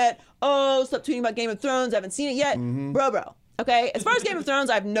seen it yet. Oh, stop tweeting about Game of Thrones, I haven't seen it yet. Bro. Okay, as far as Game of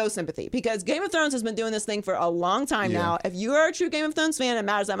Thrones, I have no sympathy because Game of Thrones has been doing this thing for a long time now. If you are a true Game of Thrones fan, it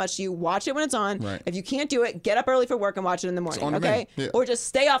matters that much to you. Watch it when it's on. If you can't do it, get up early for work and watch it in the morning. Okay, or just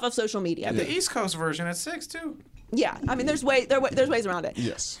stay off of social media. The East Coast version at 6 too. Yeah, I mean, there's ways around it.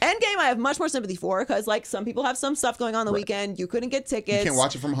 Yes. Endgame, I have much more sympathy for because, like, some people have some stuff going on the weekend. You couldn't get tickets. You can't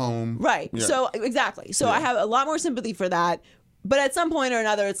watch it from home. Right. Yeah. So exactly. So I have a lot more sympathy for that. But at some point or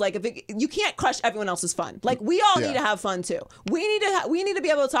another, it's like you can't crush everyone else's fun. Like, we all need to have fun too. We need to be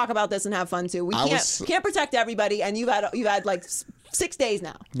able to talk about this and have fun too. We can't protect everybody. And you've had like 6 days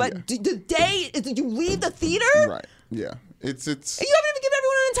now. But the day did you leave the theater? Right. Yeah. It's. And you haven't even given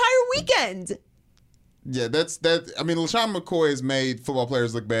everyone an entire weekend. Yeah, that. I mean, LeSean McCoy has made football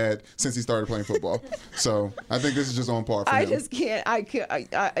players look bad since he started playing football. So I think this is just on par for him. I just can't.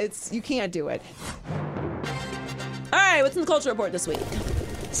 You can't do it. All right, what's in the culture report this week?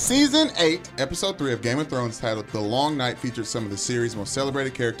 Season 8, Episode 3 of Game of Thrones, titled The Long Night, featured some of the series' most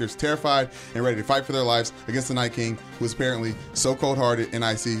celebrated characters terrified and ready to fight for their lives against the Night King, who is apparently so cold-hearted and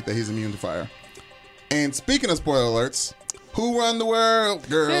icy that he's immune to fire. And speaking of spoiler alerts, who run the world,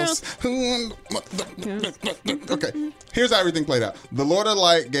 girls? Okay, here's how everything played out. The Lord of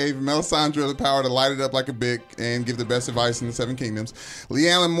Light gave Melisandre the power to light it up like a bic and give the best advice in the Seven Kingdoms.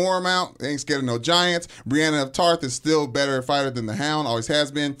 Lyanna Mormont ain't scared of no giants. Brienne of Tarth is still better fighter than the Hound, always has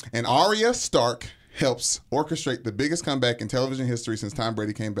been. And Arya Stark helps orchestrate the biggest comeback in television history since Tom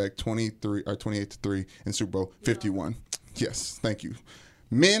Brady came back 28-3 in Super Bowl 51. Yes, thank you.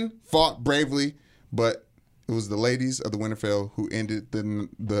 Men fought bravely, but it was the ladies of the Winterfell who ended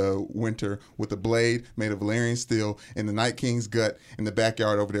the winter with a blade made of Valyrian steel in the Night King's gut in the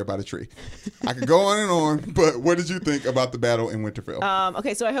backyard over there by the tree. I could go on and on, but what did you think about the battle in Winterfell?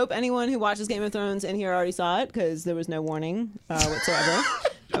 Okay, so I hope anyone who watches Game of Thrones in here already saw it because there was no warning whatsoever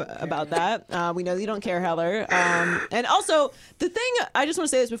about that. We know that you don't care, Heller. And also, the thing, I just want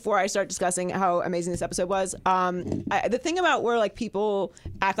to say this before I start discussing how amazing this episode was. The thing about where like people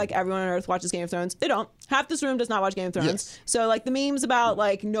act like everyone on Earth watches Game of Thrones, they don't. Half this room does not watch Game of Thrones. Yes. So like the memes about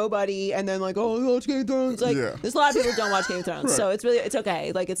like nobody and then like, oh, I watch Game of Thrones. Like there's a lot of people who don't watch Game of Thrones. Right. So it's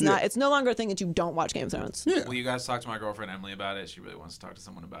okay. Like it's no longer a thing that you don't watch Game of Thrones. Yeah. Well, you guys talk to my girlfriend Emily about it. She really wants to talk to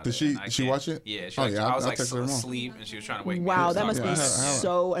someone about it. Did she watch it? Yeah. I was like asleep and she was trying to wake me up. Wow, that must be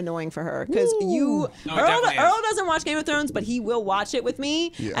so annoying for her. Because Earl doesn't watch Game of Thrones, but he will watch it with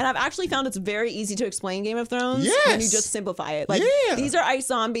me. Yeah. And I've actually found it's very easy to explain Game of Thrones when you just simplify it. Like these are ice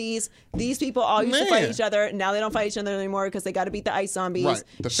zombies. These people all used to fight each other. Now they don't fight each other anymore because they got to beat the ice zombies. Right.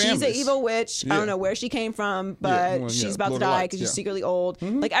 She's an evil witch. I don't know where she came from, but she's about to die because she's secretly old.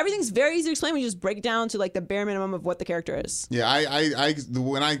 Mm-hmm. Like everything's very easy to explain when you just break it down to like the bare minimum of what the character is. Yeah, I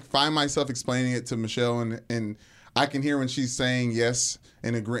when I find myself explaining it to Michelle and I can hear when she's saying yes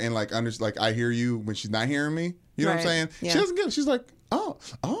and agree and like I hear you when she's not hearing me. You know what I'm saying? Yeah. She doesn't get it. She's like, oh,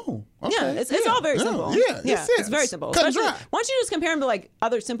 okay. Yeah, it's all very simple. Yeah, it's very simple. Especially once you just compare them to like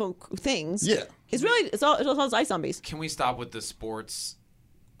other simple things. Yeah, it's all ice zombies. Can we stop with the sports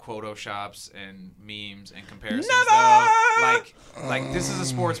photoshops and memes and comparisons? Never! Though? Like this is a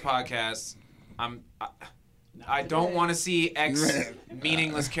sports podcast. I don't want to see X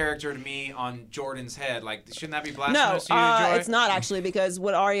meaningless character to me on Jordan's head. Like, shouldn't that be blasphemous to you, Joy? It's not actually, because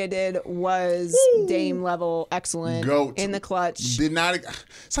what Arya did was Dame level excellent in the clutch.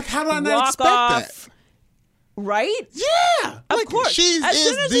 It's like, how did I not expect that? Right? Yeah, of course. As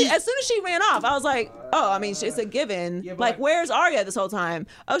soon as she ran off, I was like, oh, I mean, it's a given. Yeah, like, where's Arya this whole time?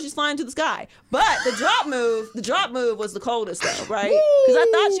 Oh, she's flying to the sky. But the drop move was the coldest though, right? Because I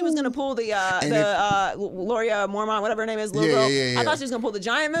thought she was gonna pull the Loria Mormont, whatever her name is, little girl. I thought she was gonna pull the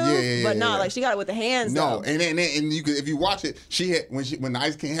giant move, but no, like she got it with the hands. No, though. and you could, if you watch it, she had when the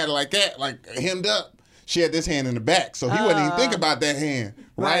Ice King had it like that, like hemmed up. She had this hand in the back, so he wasn't even thinking about that hand,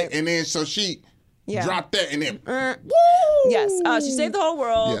 right? And then so she Yeah. Drop that and then. Yes, she saved the whole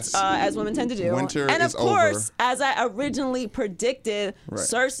world, Yes. as women tend to do. Winter and is of course, over. as I originally predicted, Right.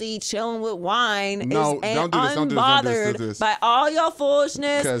 Cersei chilling with wine No, is don't do this, don't do this, don't do this, unbothered don't do this. by all your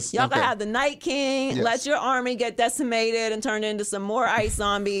foolishness. 'Cause- Y'all okay. gonna have the Night King, Yes. let your army get decimated and turned into some more ice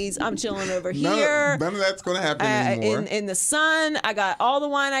zombies. I'm chilling over here. None of that's going to happen anymore. In the sun, I got all the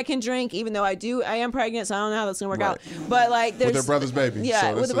wine I can drink, even though I am pregnant, so I don't know how that's gonna work out. But like, there's With her brother's baby.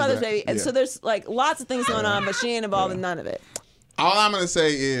 Yeah, So with the brother's baby, and yeah. so there's like lots of things going on, but she ain't involved in none of it. All I'm going to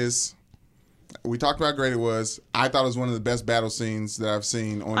say is, we talked about how great it was. I thought it was one of the best battle scenes that I've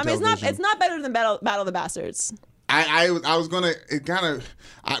seen on television. It's not better than Battle of the Bastards. I was gonna. It kind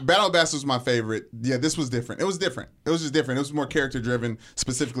of. Battle of Bastards was my favorite. Yeah, this was different. It was different. It was just different. It was more character driven,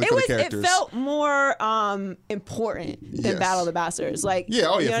 specifically for the characters. It felt more important than Yes. Battle of the Bastards. Like, Yeah.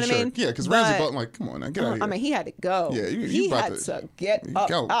 Oh yeah. you know for what sure. I mean? Yeah, because But- Ramsey Bolton, like, come on now, get out of here. I mean, he had to go. Yeah, you he about had to get up,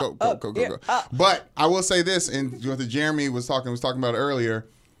 go. up. But I will say this, and what Jeremy was talking about earlier.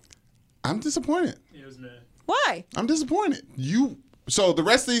 I'm disappointed. It was mad. Why? I'm disappointed. So the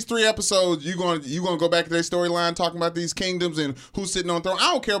rest of these 3 episodes, you gonna go back to their storyline talking about these kingdoms and who's sitting on the throne.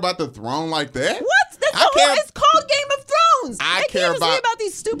 I don't care about the throne like that. What? It's called Game of Thrones. I They care can't about- about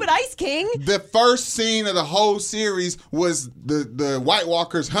these stupid Ice King. The first scene of the whole series was the White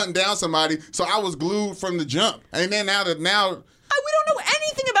Walkers hunting down somebody, so I was glued from the jump. And then now We don't know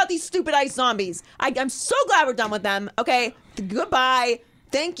anything about these stupid ice zombies. I'm so glad we're done with them. Okay, goodbye.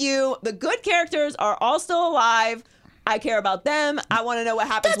 Thank you. The good characters are all still alive. I care about them. I want to know what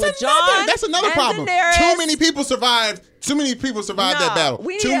happens with Jon. That's another and problem. Daenerys. Too many people survived. Too many people survived that battle.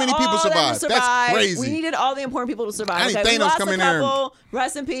 We Too needed many people all them to survived. That's survive. crazy. We needed all the important people to survive. I need Okay, we Thanos lost come a in there and- couple.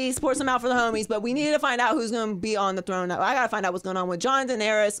 Rest in peace. Pour some out for the homies. But we needed to find out who's going to be on the throne. I got to find out what's going on with Jon and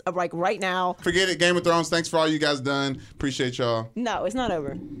Daenerys like right now. Forget it. Game of Thrones. Thanks for all you guys done. Appreciate y'all. No, it's not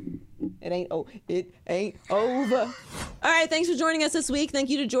over. It ain't over. All right, thanks for joining us this week. Thank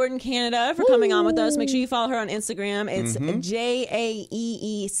you to Jordin Canada for coming on with us. Make sure you follow her on Instagram. It's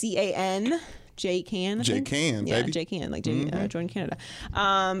JAEECAN. J-Can, I think. J-Can, yeah, baby. J-Can, like Jordin Canada.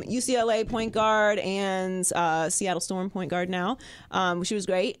 UCLA point guard and Seattle Storm point guard now. She was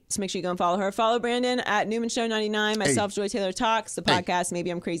great, so make sure you go and follow her. Follow Brandon at Newman Show 99, myself, Joy Taylor Talks, the podcast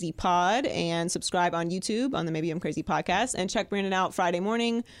Maybe I'm Crazy Pod, and subscribe on YouTube on the Maybe I'm Crazy podcast, and check Brandon out Friday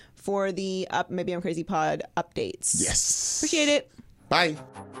morning for the Maybe I'm Crazy Pod updates. Yes. Appreciate it. Bye.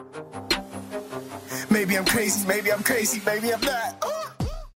 Maybe I'm crazy, maybe I'm crazy, maybe I'm not.